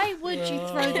 why would you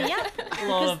throw the apple? A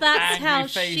lot Because of that's angry how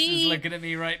faces she looking at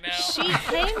me right now. she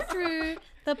came through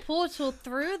the portal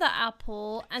through the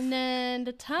apple, and then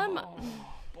the termite.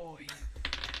 Boy.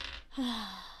 Can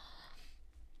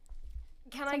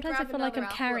I Sometimes grab I feel like another I'm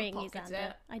apple carrying and you, pocket Xander.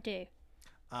 it? I do.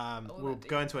 We'll do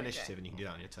go you? into Okay. initiative and you can do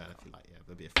that on your turn if you like. Yeah,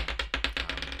 that'd be a fun.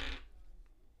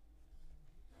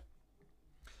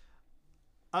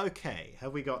 Okay,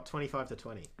 have we got 25 to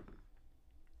 20?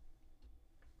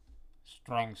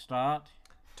 Strong start.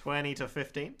 20 to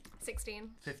 15?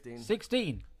 16. 15.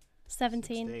 16.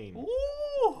 17. 16.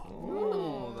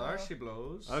 Oh, there she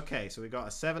blows. Okay, so we got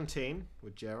a 17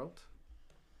 with Gerald.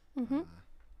 Mm-hmm.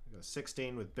 We got a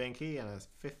 16 with Binky and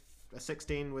a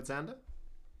 16 with Xander.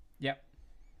 Yep.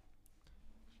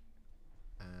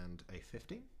 And a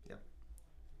 15. Yep.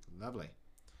 Lovely.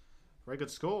 Very good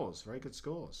scores. Very good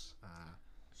scores.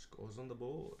 Scores on the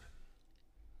board.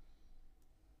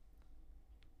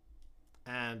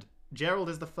 And Gerald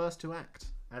is the first to act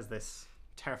as this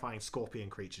terrifying scorpion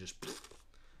creature just...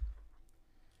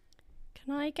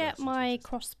 Can I get my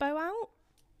crossbow out?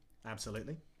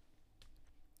 Absolutely.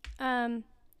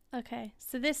 Okay.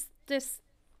 So this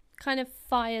kind of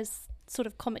fires sort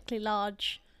of comically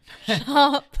large,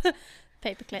 sharp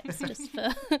paper clips just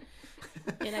for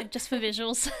just for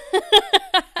visuals.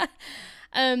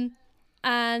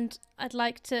 And I'd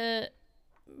like to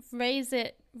raise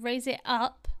it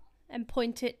up and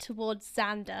point it towards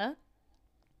Xander.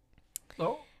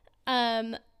 Oh.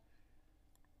 And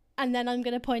then I'm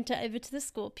going to point it over to the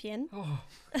scorpion. Oh.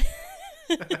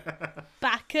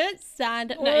 Back at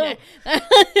Xander. No.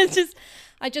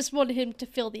 I just want him to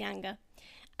feel the anger.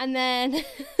 And then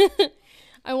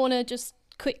I want to just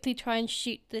quickly try and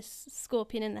shoot this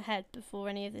scorpion in the head before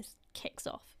any of this kicks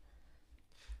off.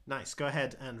 Nice. Go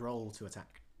ahead and roll to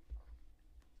attack.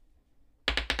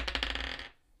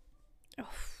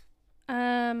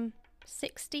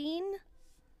 16.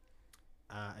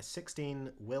 A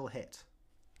 16 will hit.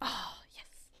 Oh, yes.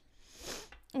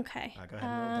 Okay. Go ahead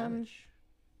and roll damage.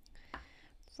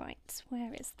 Right,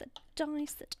 where is the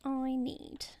dice that I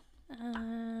need?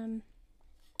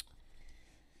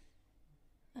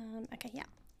 Okay,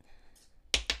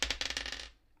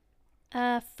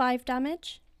 yeah. 5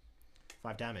 damage.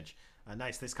 5 damage.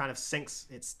 Nice. This kind of sinks.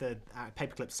 It's the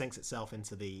paperclip sinks itself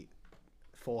into the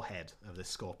forehead of this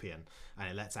scorpion, and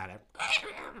it lets out a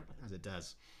as it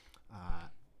does.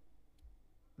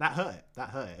 That hurt it. That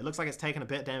hurt it. It looks like it's taken a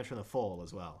bit of damage from the fall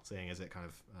as well, seeing as it kind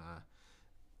of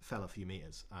fell a few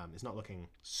meters. It's not looking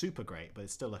super great, but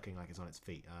it's still looking like it's on its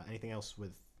feet. Anything else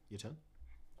with your turn?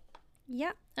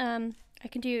 Yeah. I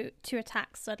can do 2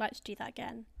 attacks, so I'd like to do that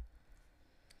again.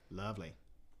 Lovely.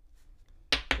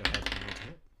 Go ahead and roll to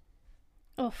hit.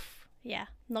 Oof. Yeah,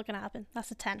 not gonna happen.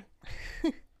 That's a 10.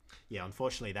 Yeah,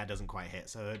 unfortunately, that doesn't quite hit.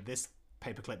 So this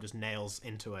paperclip just nails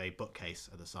into a bookcase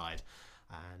at the side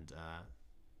and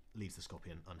leaves the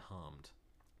scorpion unharmed.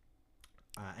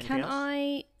 Anything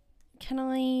else?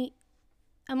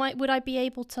 Would I be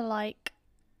able to, like,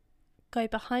 go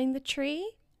behind the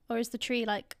tree? Or is the tree,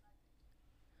 like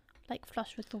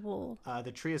flush with the wall?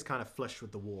 The tree is kind of flush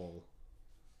with the wall.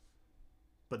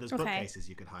 But there's Okay. bookcases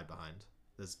you could hide behind.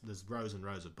 There's rows and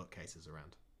rows of bookcases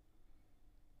around.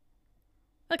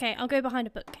 Okay, I'll go behind a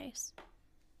bookcase.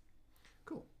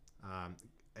 Cool. Are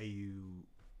you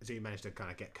So you manage to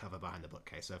kind of get cover behind the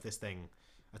bookcase. So if this thing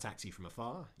attacks you from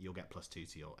afar, you'll get +2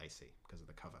 to your AC because of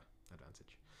the cover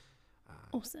advantage.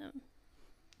 Awesome.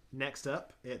 Next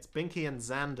up, it's Binky and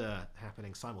Xander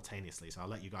happening simultaneously. So I'll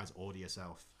let you guys order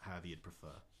yourself however you'd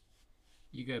prefer.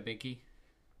 You go, Binky.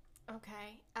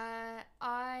 Okay.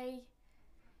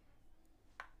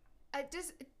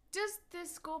 Does the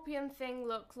scorpion thing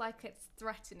look like it's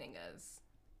threatening us,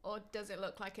 or does it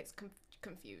look like it's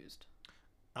confused?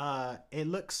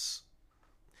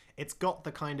 It's got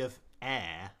the kind of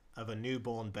air of a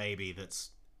newborn baby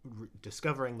that's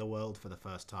discovering the world for the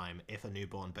first time. If a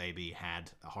newborn baby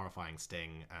had a horrifying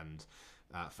sting and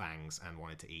fangs and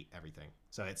wanted to eat everything,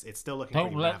 so it's still looking Don't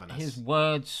pretty let ravenous. his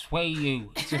words sway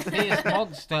you. It's a fierce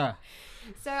monster.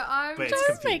 So I'm But it's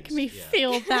Don't make me confused, yeah.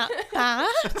 feel that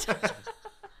bad.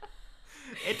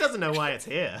 It doesn't know why it's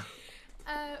here.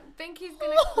 Binky's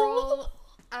gonna crawl.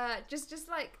 Just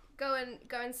like go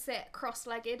and sit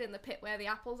cross-legged in the pit where the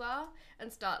apples are,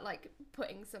 and start like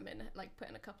putting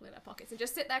a couple in her pockets, and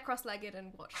just sit there cross-legged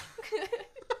and watch.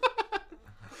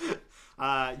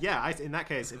 In that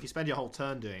case, if you spend your whole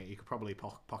turn doing it, you could probably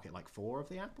pocket like 4 of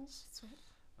the apples. Sweet.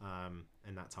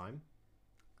 In that time.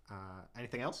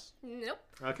 Anything else? Nope.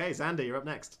 Okay, Xander, you're up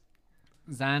next.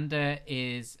 Xander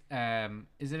is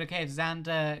it okay if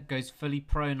Xander goes fully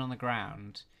prone on the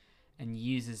ground and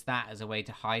uses that as a way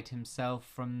to hide himself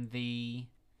from the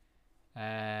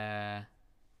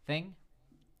thing?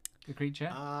 The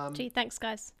creature? Gee, thanks,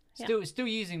 guys. Yeah. Still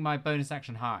using my bonus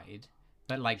action hide,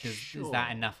 but like is Sure.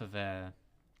 that enough of a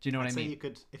do you know what I So mean? you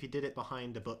could, if you did it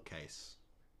behind a bookcase,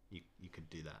 you could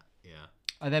do that. Yeah.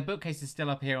 Are their bookcases still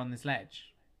up here on this ledge?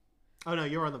 Oh no,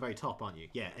 you're on the very top, aren't you?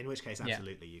 Yeah. In which case,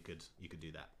 absolutely, you could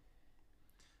do that.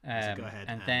 So go ahead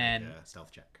and and then make a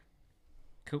stealth check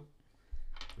cool.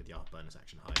 with your bonus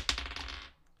action hide.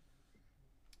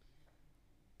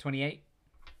 28.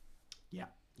 Yeah,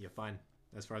 you're fine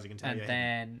as far as you can tell. And you're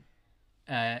hidden.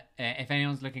 then if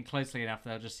anyone's looking closely enough,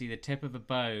 they'll just see the tip of a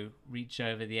bow reach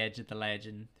over the edge of the ledge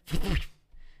and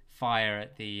fire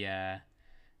at the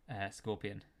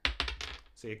scorpion.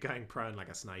 So you're going prone like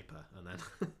a sniper, and then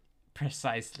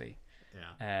Precisely.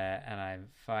 yeah. And I'm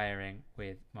firing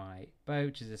with my bow,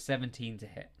 which is a 17 to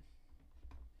hit.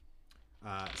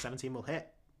 17 will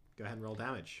hit. Go ahead and roll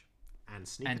damage. And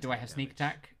sneak. And do I attack have sneak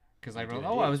damage. attack? Because I You do rolled.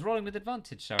 indeed. Oh, I was rolling with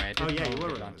advantage. Sorry, I Oh didn't yeah, roll you were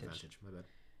with rolling with advantage. My bad.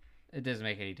 It doesn't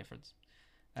make any difference.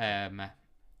 So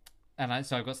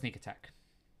I've got sneak attack.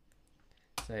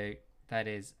 So that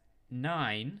is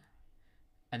 9,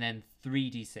 and then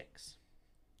 3d6.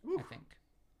 I Oof. think.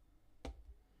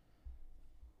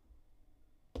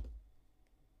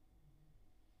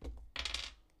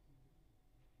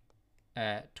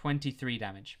 23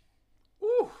 damage.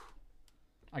 Ooh.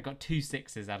 I got 2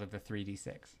 6s out of the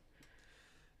 3d6.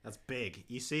 That's big.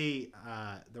 You see,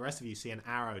 the rest of you see an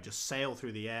arrow just sail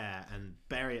through the air and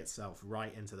bury itself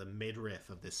right into the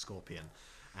midriff of this scorpion.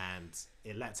 And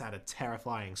it lets out a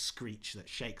terrifying screech that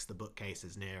shakes the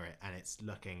bookcases near it, and it's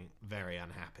looking very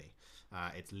unhappy.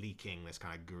 It's leaking this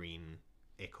kind of green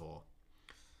ichor.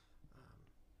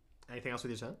 Anything else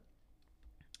with your turn?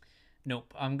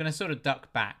 Nope. I'm going to sort of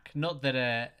duck back. Not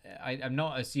that I'm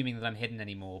not assuming that I'm hidden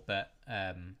anymore, but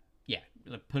yeah,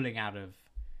 like pulling out of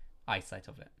eyesight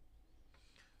of it.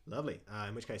 Lovely.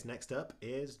 In which case, next up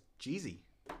is Jeezy.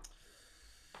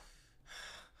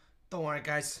 Don't worry,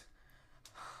 guys.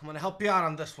 I'm gonna help you out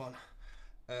on this one.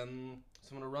 So I'm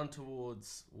gonna run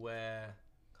towards where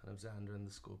kind of Xander and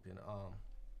the Scorpion are.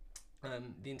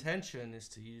 The intention is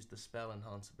to use the spell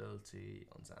enhance ability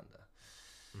on Xander.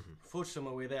 Fortunately,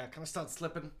 on my way there, I kind of start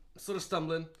slipping, sort of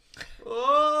stumbling.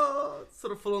 Oh,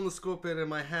 sort of full on the Scorpion in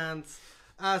my hands.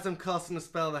 As I'm casting the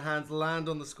spell, the hands land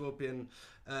on the Scorpion,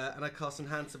 and I cast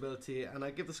enhance ability, and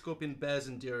I give the Scorpion Bear's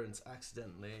Endurance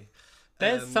accidentally.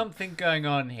 There's something going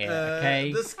on here,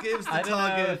 okay? This gives the I don't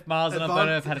target know if Mars and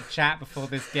Alberto have had a chat before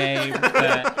this game,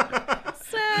 but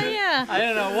So yeah, I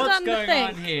don't know what's done the going thing.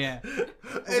 on here.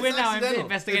 It's We're now accidental.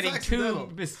 investigating It's two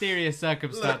accidental. mysterious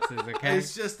circumstances, okay?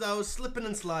 It's just I was slipping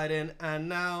and sliding, and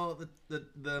now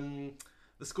the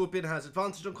Scorpion has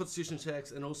advantage on Constitution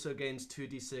checks and also gains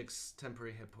 2d6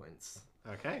 temporary hit points.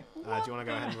 Okay. Do you want to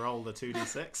go ahead and roll the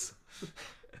 2d6?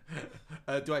 Do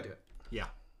I do it? Yeah.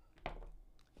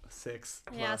 6.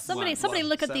 Yeah, plus somebody one,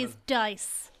 look at 7. these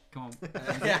dice. Come on.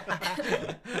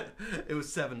 It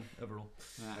was 7 overall.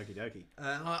 Okie dokie.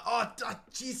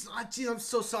 Jeez, I'm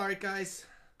so sorry, guys.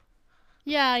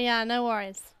 Yeah, no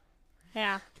worries.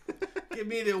 Yeah, Give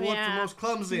me the award for Yeah. most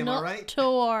clumsy, am not I right? to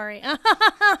worry.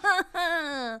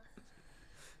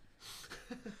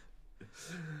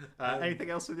 Anything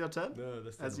else with your turn? No,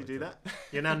 that's As you my do turn. that,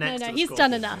 you're now next. no, to the he's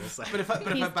scorpion, done I will enough. say. But if I He's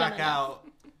back done enough. out,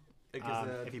 Because,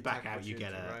 if you back attack out, you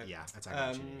get opportunity, right? attack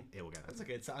opportunity. It will get That's it.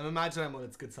 okay. So I'm imagining I'm on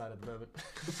its good side at the moment.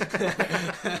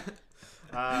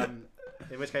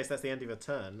 In which case, that's the end of your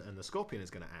turn, and the scorpion is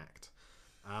going to act.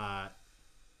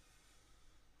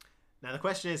 Now the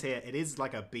question is here: it is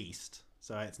like a beast,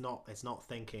 so it's not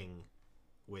thinking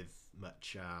with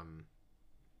much of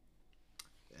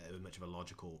a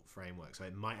logical framework. So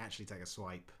it might actually take a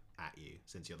swipe at you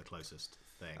since you're the closest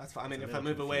thing. That's fine. I It's mean, a if I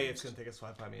little move away, it's confused. going to take a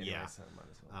swipe at me anyway, Yeah. so I might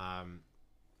as well.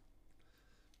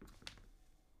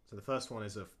 So the first one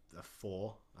is a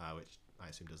 4, which I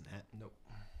assume doesn't hit. Nope.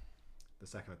 The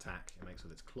second attack it makes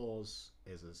with its claws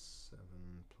is a 7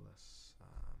 plus.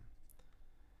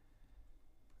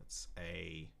 That's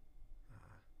a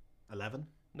 11.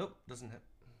 Nope, doesn't hit.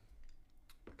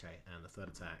 Okay, and the third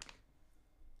attack,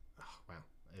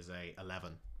 is a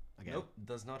 11 again. Nope,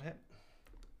 does not hit.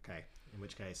 Okay, in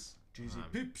which case, Juicy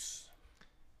poops.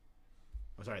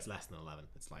 I'm sorry, it's less than 11.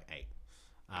 It's like 8.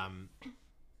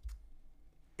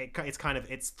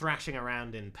 It's thrashing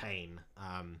around in pain.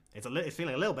 It's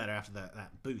feeling a little better after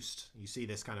that boost. You see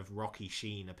this kind of rocky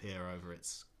sheen appear over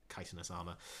its chitinous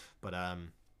armor, but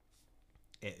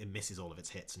it misses all of its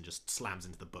hits and just slams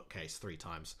into the bookcase 3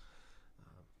 times.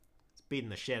 It's beating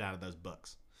the shit out of those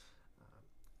books.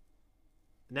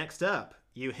 Next up,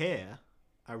 you hear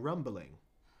a rumbling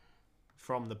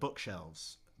from the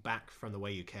bookshelves back from the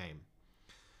way you came.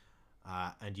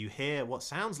 And you hear what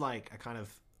sounds like a kind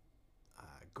of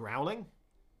growling.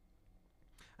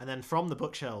 And then from the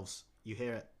bookshelves, you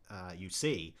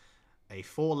see a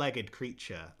 4-legged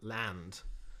creature land.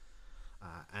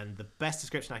 And the best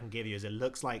description I can give you is it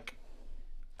looks like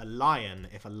a lion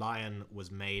if a lion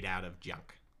was made out of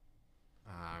junk.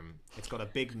 It's got a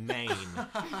big mane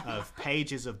of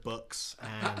pages of books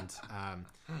and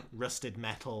rusted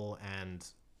metal and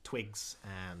twigs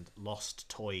and lost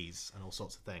toys and all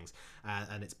sorts of things.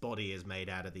 And its body is made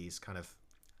out of these kind of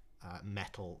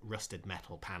rusted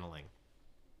metal paneling.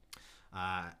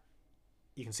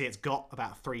 You can see it's got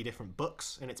about 3 different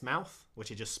books in its mouth, which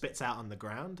it just spits out on the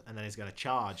ground, and then is going to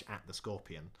charge at the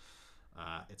scorpion.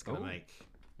 It's going to make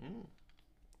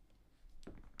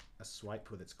a swipe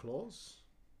with its claws.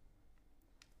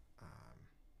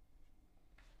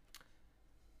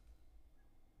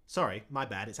 Sorry, my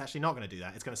bad. It's actually not going to do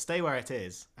that. It's going to stay where it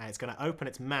is, and it's going to open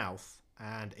its mouth,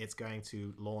 and it's going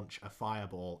to launch a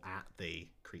fireball at the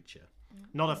creature.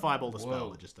 Not a fireball to spell,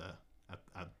 but just a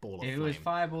ball of flame. If it was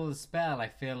Fireball the spell, I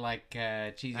feel like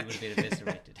Cheesy would have been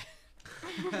eviscerated.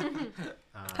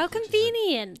 How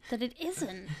convenient that it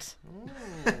isn't.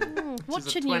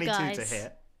 Watching you guys. To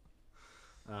hit.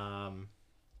 6, 9,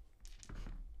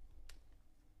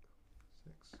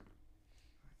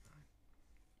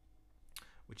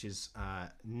 which is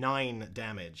 9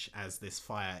 damage as this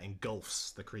fire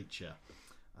engulfs the creature.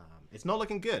 It's not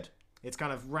looking good. It's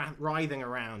kind of writhing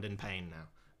around in pain now,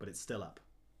 but it's still up.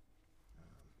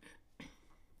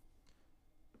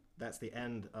 That's the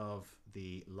end of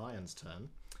the lion's turn.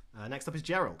 Next up is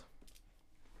Gerald.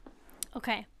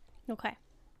 Okay.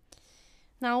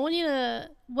 Now I want you to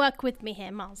work with me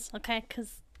here, Maz, okay?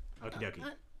 Because, Okie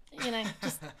dokie.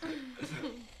 just...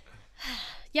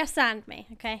 yes and me,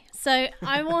 okay? So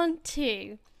I want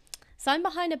to... So I'm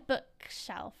behind a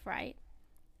bookshelf, right?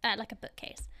 Like a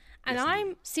bookcase. And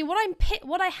Yes,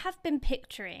 what I have been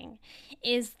picturing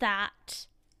is that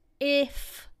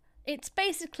if... It's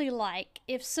basically like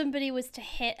if somebody was to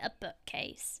hit a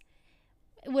bookcase,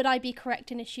 would I be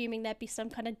correct in assuming there'd be some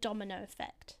kind of domino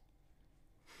effect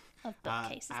of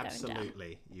bookcases going down?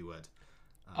 Absolutely, you would.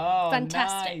 Oh,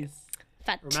 Fantastic. nice.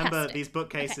 Fantastic. Remember, these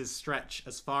bookcases stretch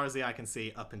as far as the eye can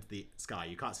see up into the sky.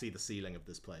 You can't see the ceiling of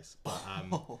this place, but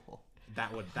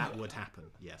that would happen.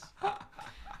 Yes.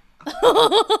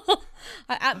 I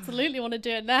absolutely want to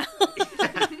do it now.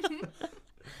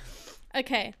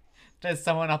 Okay. There's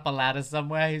someone up a ladder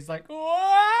somewhere who's like,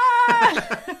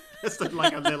 "Whoa!" Just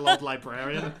like a little old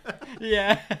librarian.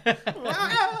 Yeah.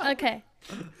 Okay.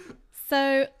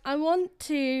 So I want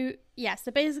to... Yeah,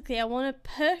 so basically I want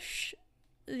to push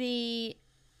the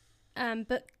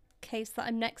bookcase that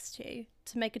I'm next to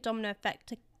make a domino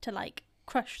effect to like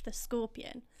crush the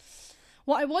scorpion.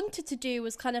 What I wanted to do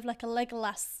was kind of like a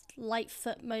Legolas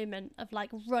Lightfoot moment of like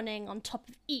running on top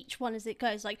of each one as it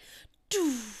goes, like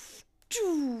doo,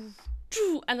 doo,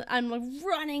 doo, and I'm like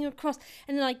running across,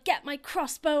 and then I get my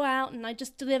crossbow out and I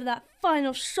just deliver that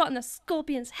final shot in the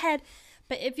scorpion's head.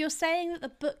 But if you're saying that the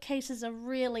bookcases are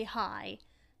really high,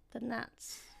 then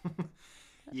that's...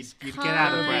 You'd get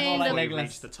out of breath Kind before of- you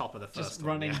reach the top of the first Just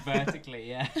one. running Yeah. vertically,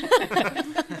 yeah.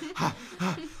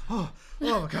 Oh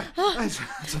my god.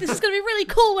 This is going to be really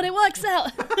cool when it works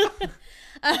out.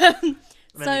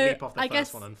 And then So, you leap off the I first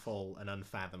guess- one and fall an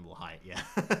unfathomable height. Yeah.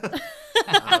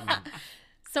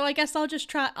 So I guess I'll just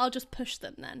try. I'll just push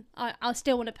them then. I'll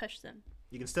still want to push them.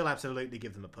 You can still absolutely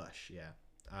give them a push. Yeah.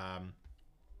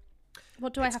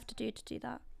 What do I have to do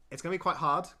that? It's going to be quite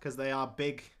hard because they are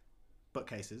big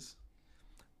bookcases,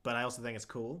 but I also think it's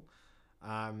cool.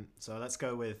 So let's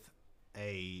go with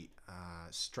a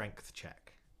strength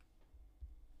check.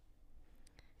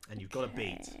 And you've got to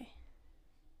beat Okay.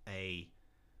 a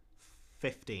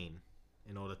 15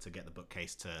 in order to get the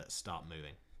bookcase to start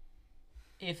moving.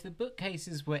 If the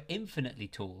bookcases were infinitely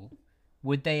tall,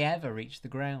 would they ever reach the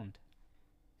ground?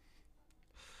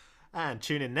 And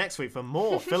tune in next week for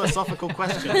more philosophical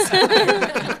questions.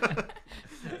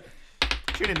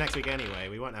 Tune in next week anyway.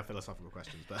 We won't have philosophical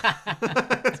questions,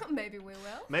 but Maybe we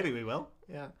will. maybe we will.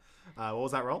 Yeah. What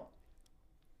was that roll?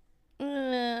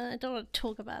 I don't want to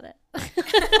talk about it.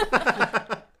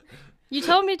 You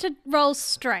told me to roll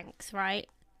strength, right?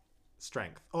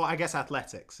 Strength, or I guess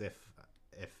athletics, if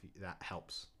that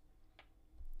helps.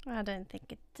 I don't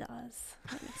think it does.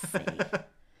 Let me see.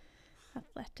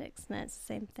 Athletics, no, it's the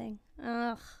same thing.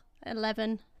 Ugh,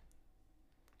 11.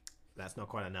 That's not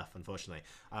quite enough, unfortunately.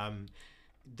 The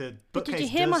But bookcase did you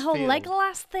hear my does whole feel-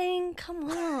 Legolas thing? Come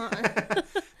on.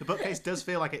 The bookcase does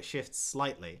feel like it shifts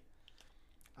slightly,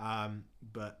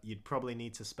 but you'd probably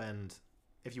need to spend,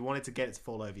 if you wanted to get it to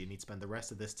fall over, you'd need to spend the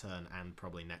rest of this turn and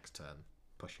probably next turn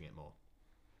pushing it more.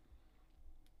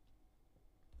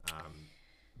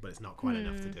 But it's not quite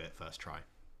enough to do it first try.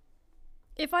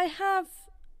 If I have,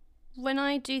 when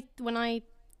I do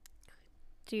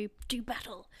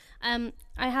battle, I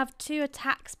have 2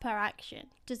 attacks per action.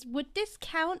 Would this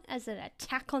count as an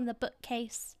attack on the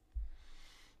bookcase?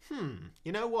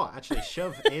 You know what? Actually, a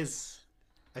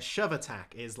shove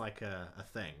attack is like a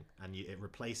thing, and it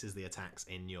replaces the attacks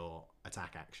in your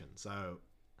attack action. So,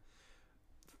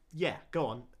 yeah, go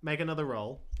on, make another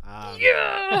roll.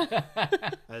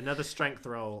 Another strength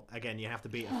roll. Again, you have to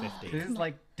beat a 15. This is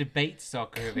like debate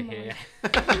soccer over here.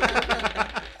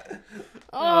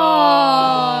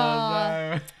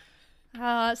 Oh,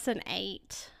 No. It's an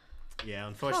 8. Yeah,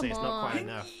 unfortunately, it's Come not quite on.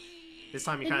 enough. This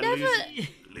time you It kind of never-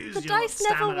 lose The your dice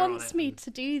never stamina on wants it. me to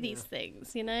do these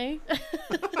things, you know?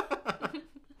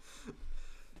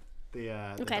 The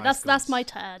Okay, dice that's gods my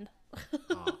turn.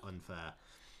 are unfair.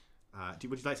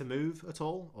 Would you like to move at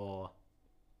all, or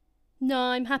No,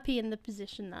 I'm happy in the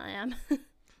position that I am.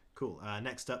 cool?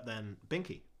 Next up, then,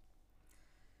 Binky.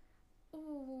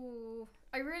 Ooh,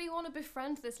 I really want to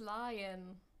befriend this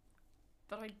lion,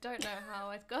 but I don't know how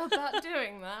I'd go about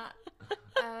doing that.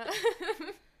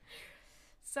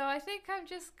 So I think I'm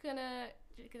just gonna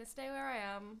stay where I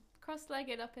am,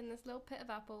 cross-legged up in this little pit of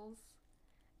apples,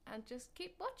 and just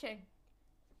keep watching.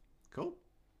 Cool.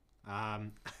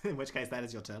 In which case, that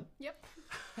is your turn. Yep.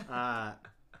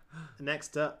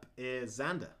 Next up is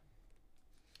Xander.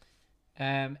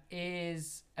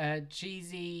 Is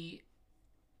Cheesy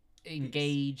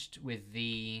engaged with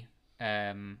the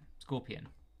scorpion?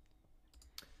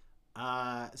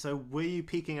 So were you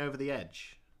peeking over the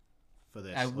edge for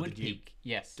this? I or would did you peek,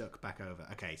 yes. duck back over?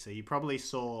 Okay, so you probably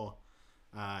saw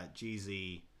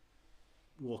Jeezy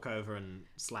walk over and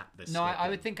slap this. No, I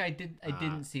scorpion. would think I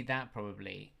didn't see that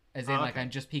probably. As in, like, okay. I'm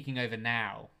just peeking over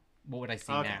now. What would I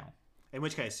see Okay. now? In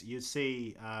which case, you'd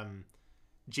see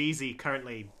Jeezy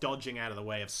currently dodging out of the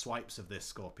way of swipes of this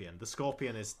scorpion. The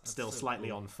scorpion is still so slightly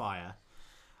cool. on fire.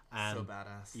 And So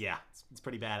badass. yeah, it's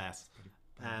pretty badass.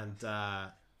 And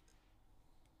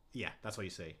yeah, that's what you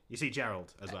see. You see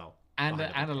Gerald as well. And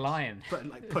behind a bookcase. lion. But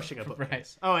like pushing a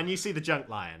bookcase. Right. Oh, and you see the junk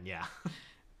lion, yeah.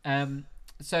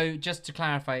 So just to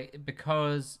clarify,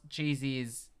 because Cheesy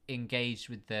is engaged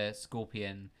with the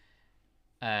scorpion,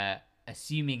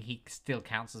 assuming he still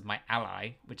counts as my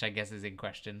ally, which I guess is in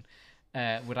question,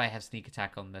 would I have sneak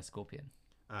attack on the scorpion?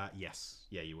 Yes.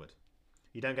 Yeah, you would.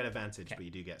 You don't get advantage, but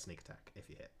you do get sneak attack if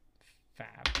you hit.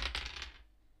 Fab.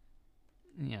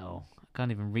 You know, I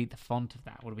can't even read the font of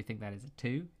that. What do we think that is? A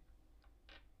 2?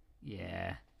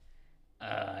 Yeah.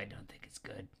 I don't think it's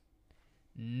good.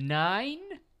 9?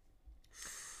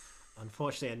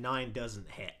 Unfortunately, a 9 doesn't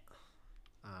hit.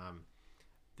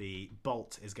 The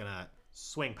bolt is going to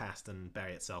swing past and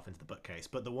bury itself into the bookcase.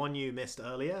 But the one you missed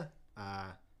earlier, I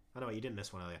know you didn't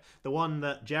miss one earlier. The one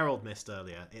that Gerald missed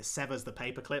earlier, it severs the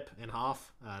paperclip in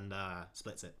half and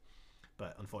splits it.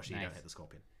 But unfortunately, you don't Nice. hit the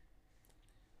scorpion.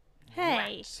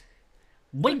 Hey,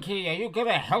 Winky, are you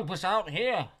gonna help us out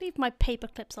here? leave my paper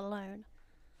clips alone.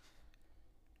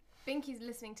 Binky's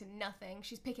listening to nothing.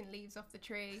 She's picking leaves off the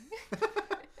tree.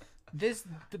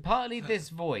 Partly this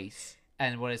voice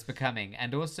and what it's becoming,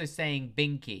 and also saying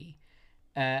Binky,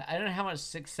 I don't know how much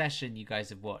Succession you guys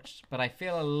have watched, but I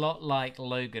feel a lot like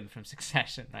Logan from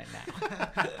Succession right now.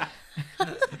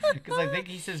 Because I think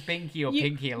he says Binky or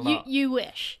Pinky a lot. You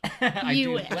wish. I You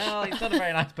do. wish. Well, he's not a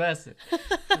very nice person.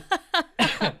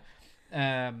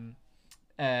 Yeah,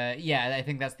 I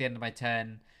think that's the end of my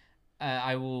turn.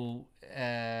 I will.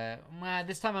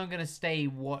 This time I'm going to stay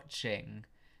watching,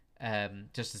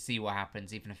 just to see what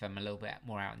happens, even if I'm a little bit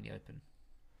more out in the open.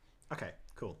 Okay,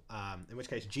 cool. In which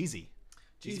case, Jeezy.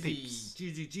 Peeps.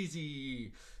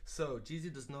 Jeezy. So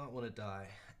Jeezy does not want to die.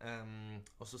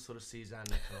 Also sort of sees Xander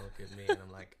kind of look at me, and I'm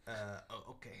like,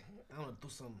 okay, I want to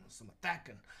do some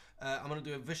attacking. I'm gonna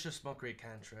do a vicious mockery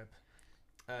cantrip.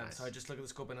 Nice. So I just look at the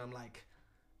scope and I'm like,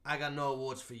 I got no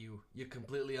awards for you. You're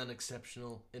completely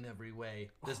unexceptional in every way.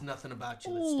 There's nothing about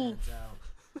you that stands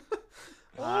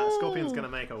out. Scorpion's gonna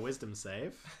make a wisdom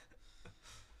save.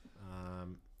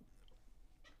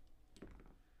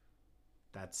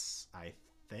 That's, I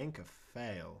think, a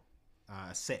fail.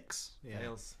 A 6. Yeah.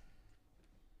 Fails.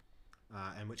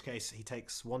 In which case, he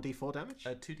takes 1d4 damage?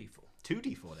 2d4.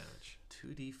 2d4 damage.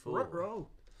 2d4. Roll.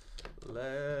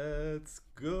 Let's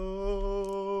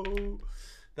go.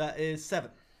 That is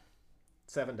 7.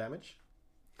 7 damage.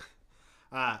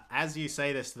 As you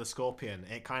say this to the scorpion,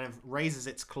 it kind of raises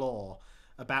its claw,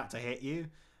 about to hit you,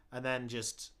 and then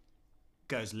just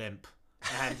goes limp.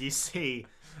 And you see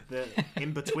that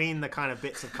in between the kind of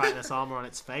bits of chitinous armor on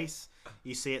its face,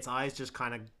 you see its eyes just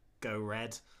kind of go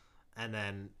red, and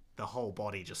then the whole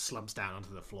body just slumps down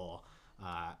onto the floor.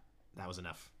 That was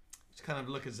enough. Just kind of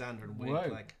look at Xander and wink, Whoa.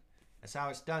 like, that's how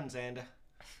it's done, Xander.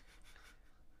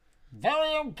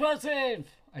 Very impressive.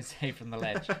 I say from the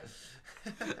ledge.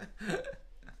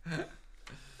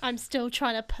 I'm still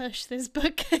trying to push this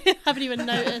book. I haven't even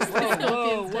noticed.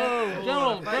 Whoa,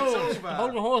 Gerald,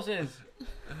 hold your horses.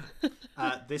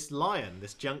 This lion,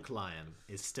 this junk lion,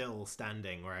 is still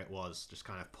standing where it was, just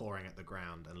kind of pawing at the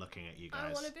ground and looking at you guys.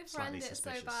 I want to befriend slightly it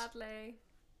suspicious. so badly.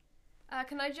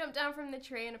 Can I jump down from the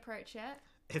tree and approach it?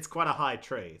 It's quite a high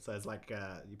tree, so it's like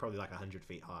you're probably like 100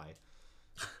 feet high.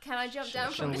 Can I jump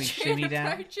down Shall from the we tree shimmy and down?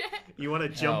 approach it? You want to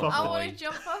jump Oh, off I the want boy. to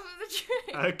jump off of the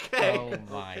tree. Okay. Oh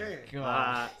my Okay.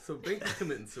 god. So Binky's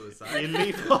committing suicide. You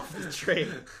leap off the tree.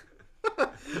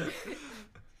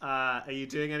 Are you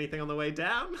doing anything on the way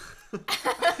down?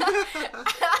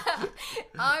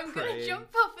 I'm going Great. to jump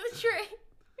off the tree.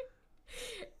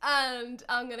 And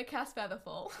I'm going to cast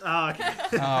Featherfall. Oh, okay.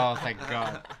 Oh, thank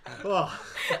god. Oh.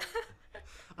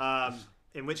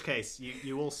 In which case,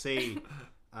 you all see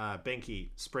Binky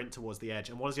sprint towards the edge.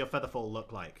 And what does your featherfall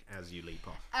look like as you leap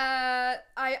off?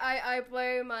 I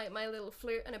blow my little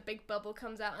flute and a big bubble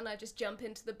comes out and I just jump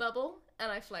into the bubble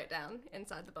and I float down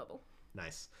inside the bubble.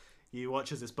 Nice. You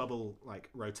watch as this bubble like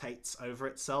rotates over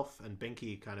itself, and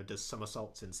Binky kind of does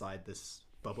somersaults inside this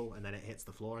bubble, and then it hits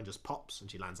the floor and just pops, and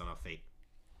she lands on her feet.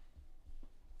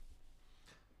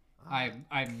 I'm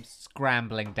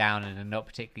scrambling down in a not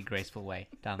particularly graceful way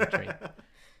down the tree.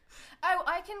 Oh,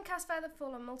 I can cast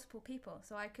Featherfall on multiple people,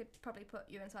 so I could probably put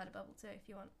you inside a bubble too if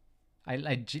you want. I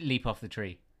leap off the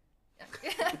tree.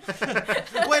 Wait,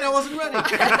 I wasn't ready.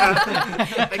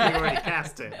 I think you already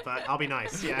cast it, but I'll be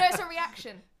nice. No, Yeah. it's a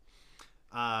reaction.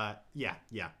 Yeah.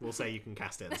 We'll say you can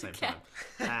cast it at the same Okay. time.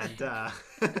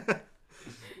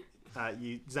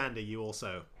 And Xander, you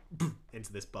also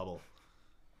into this bubble.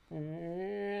 Oh.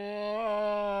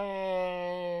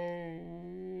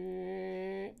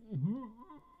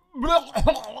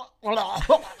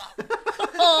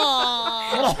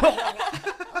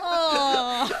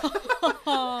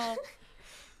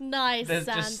 Nice, There's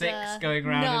Xander. just 6 going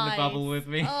around in the bubble with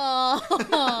me.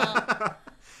 Oh.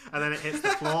 And then it hits the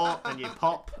floor, and you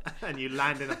pop, and you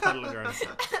land in a puddle of your own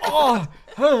stuff. Oh,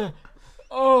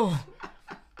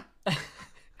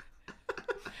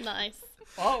 Nice.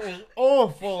 that was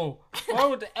awful. Why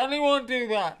would anyone do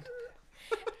that?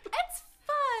 It's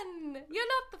fun. You're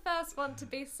not the first one to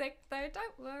be sick, though.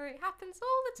 Don't worry. It happens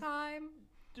all the time.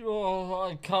 Oh,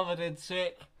 I'm covered in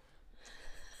sick.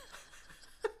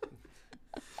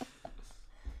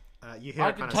 You hear I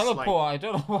a can kind of teleport. slight... I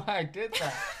don't know why I did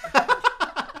that.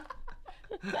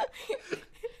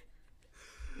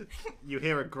 You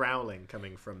hear a growling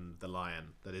coming from the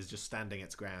lion that is just standing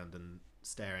its ground and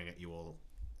staring at you all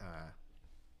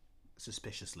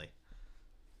suspiciously.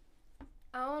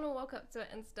 I want to walk up to it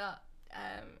and start.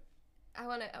 I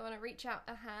want to reach out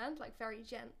a hand, like very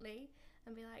gently,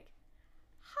 and be like,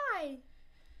 "Hi,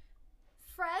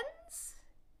 friends."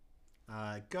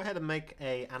 Go ahead and make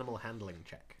a animal handling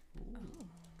check.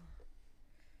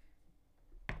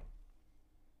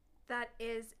 That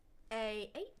is a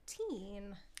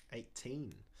 18.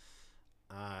 18.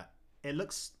 It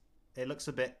looks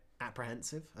a bit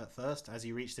apprehensive at first as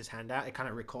you reach this handout. It kind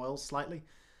of recoils slightly.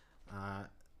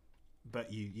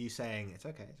 But you saying it's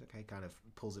okay kind of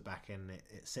pulls it back in.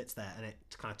 It sits there and it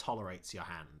kind of tolerates your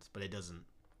hand, but it doesn't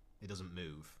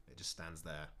move. It just stands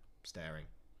there staring.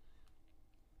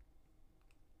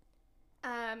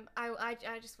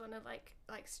 I just want to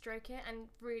like stroke it and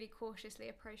really cautiously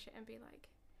approach it and be like,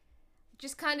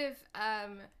 just kind of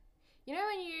you know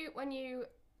when you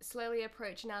slowly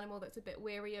approach an animal that's a bit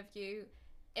weary of you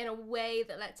in a way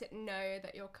that lets it know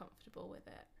that you're comfortable with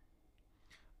it.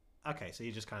 Okay, so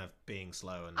you're just kind of being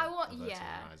slow and yeah. your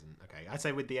horizon. Okay, I'd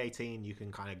say with the 18 you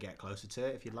can kind of get closer to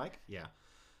it if you'd like. Yeah.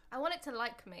 I want it to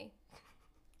like me.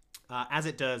 As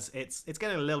it does, it's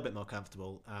getting a little bit more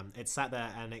comfortable. It's sat there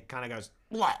and it kind of goes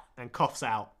 "Blah," and coughs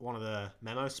out one of the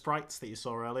memo sprites that you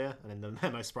saw earlier, and then the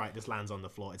memo sprite just lands on the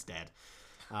floor. It's dead.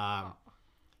 Whoa.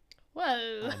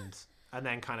 And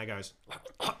then kind of goes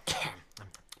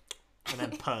and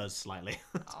then purrs slightly.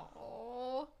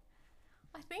 Oh,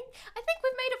 I think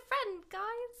we've made a friend,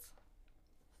 guys.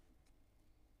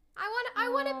 I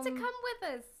want him to come with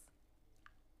us.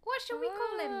 What shall we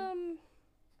call him?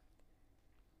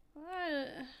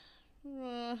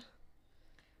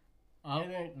 I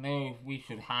don't know if we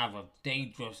should have a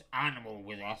dangerous animal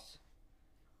with us.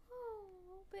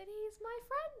 Oh, but he's my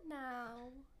friend now.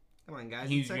 Come on, guys.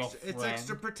 He's It's your extra, it's friend.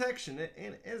 extra protection,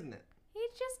 isn't it? He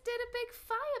just did a big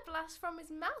fire blast from his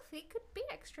mouth. He could be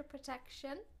extra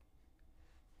protection.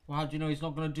 Well, how do you know he's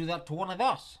not going to do that to one of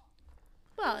us?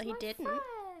 Well, He's he my didn't.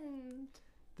 friend.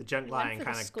 The junk He went lion for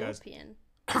the kind of goes scorpion.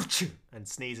 and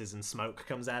sneezes and smoke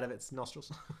comes out of its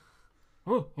nostrils.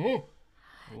 Oh, oh.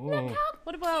 Look Oh. how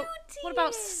What about cute he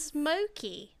is.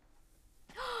 Smokey?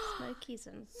 Smokey's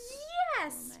and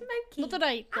Yes, Smokey. not that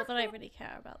I really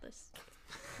care about this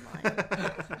line.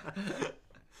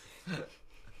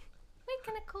 We're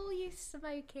gonna call you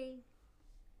Smokey.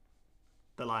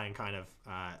 The lion kind of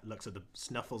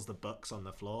snuffles the books on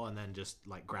the floor and then just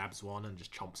like grabs one and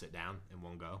just chomps it down in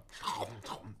one go.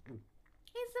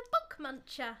 He's a book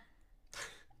muncher.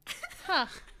 Huh.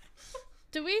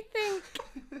 Do we think,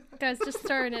 guys, just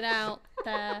throwing it out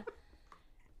there,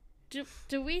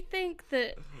 do we think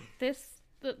that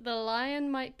the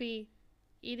lion might be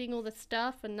eating all the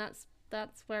stuff and that's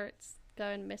where it's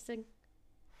going missing?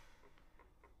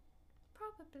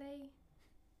 Probably.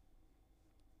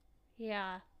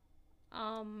 Yeah.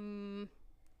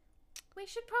 We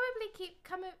should probably keep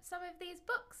some of these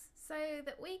books so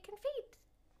that we can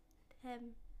feed him.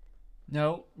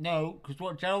 No, because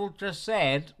what Gerald just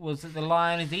said was that the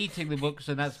lion is eating the books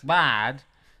and that's bad.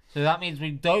 So that means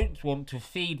we don't want to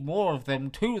feed more of them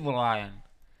to the lion.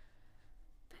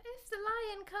 But if the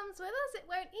lion comes with us, it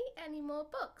won't eat any more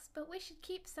books. But we should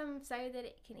keep some so that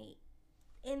it can eat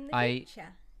in the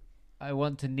future. I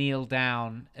want to kneel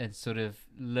down and sort of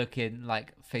look in,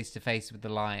 like, face to face with the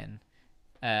lion.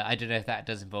 I don't know if that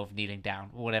does involve kneeling down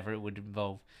or whatever it would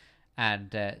involve,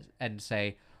 and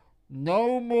say,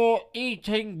 No more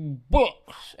eating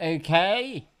books,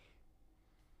 okay?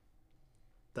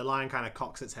 The lion kind of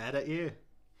cocks its head at you,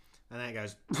 and then it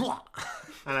goes,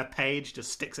 and a page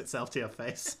just sticks itself to your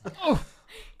face.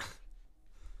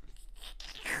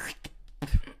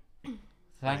 And it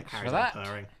Thanks carries for on that.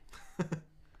 purring.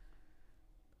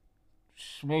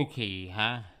 Smoky,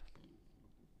 huh?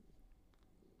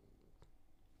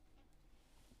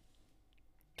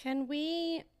 Can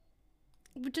we?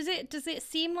 Does it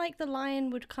seem like the lion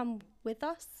would come with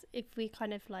us if we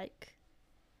kind of like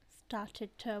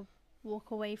started to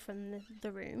walk away from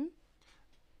the room?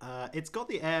 It's got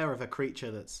the air of a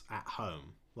creature that's at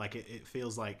home. Like it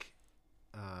feels like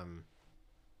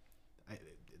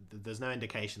there's no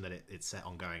indication that it's set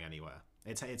on going anywhere.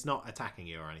 It's not attacking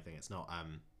you or anything. It's not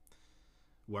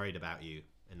worried about you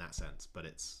in that sense. But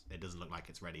it doesn't look like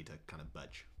it's ready to kind of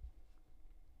budge.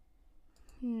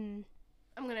 I'm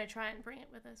gonna try and bring it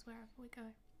with us wherever we go.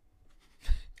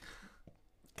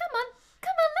 Come on,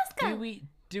 let's go.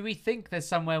 do we think there's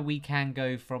somewhere we can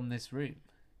go from this room?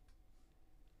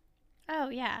 Oh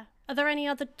yeah. Are there any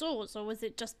other doors, or was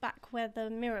it just back where the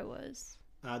mirror was?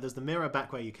 There's the mirror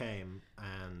back where you came,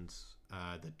 and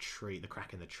the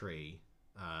crack in the tree.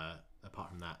 Apart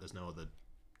from that, there's no other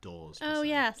doors. per Oh se.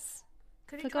 yes.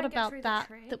 Could we Forgot try and get about through that.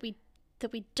 the tree?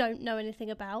 That we don't know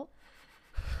anything about.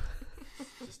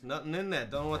 There's nothing in there.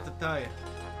 Don't know what to tell you.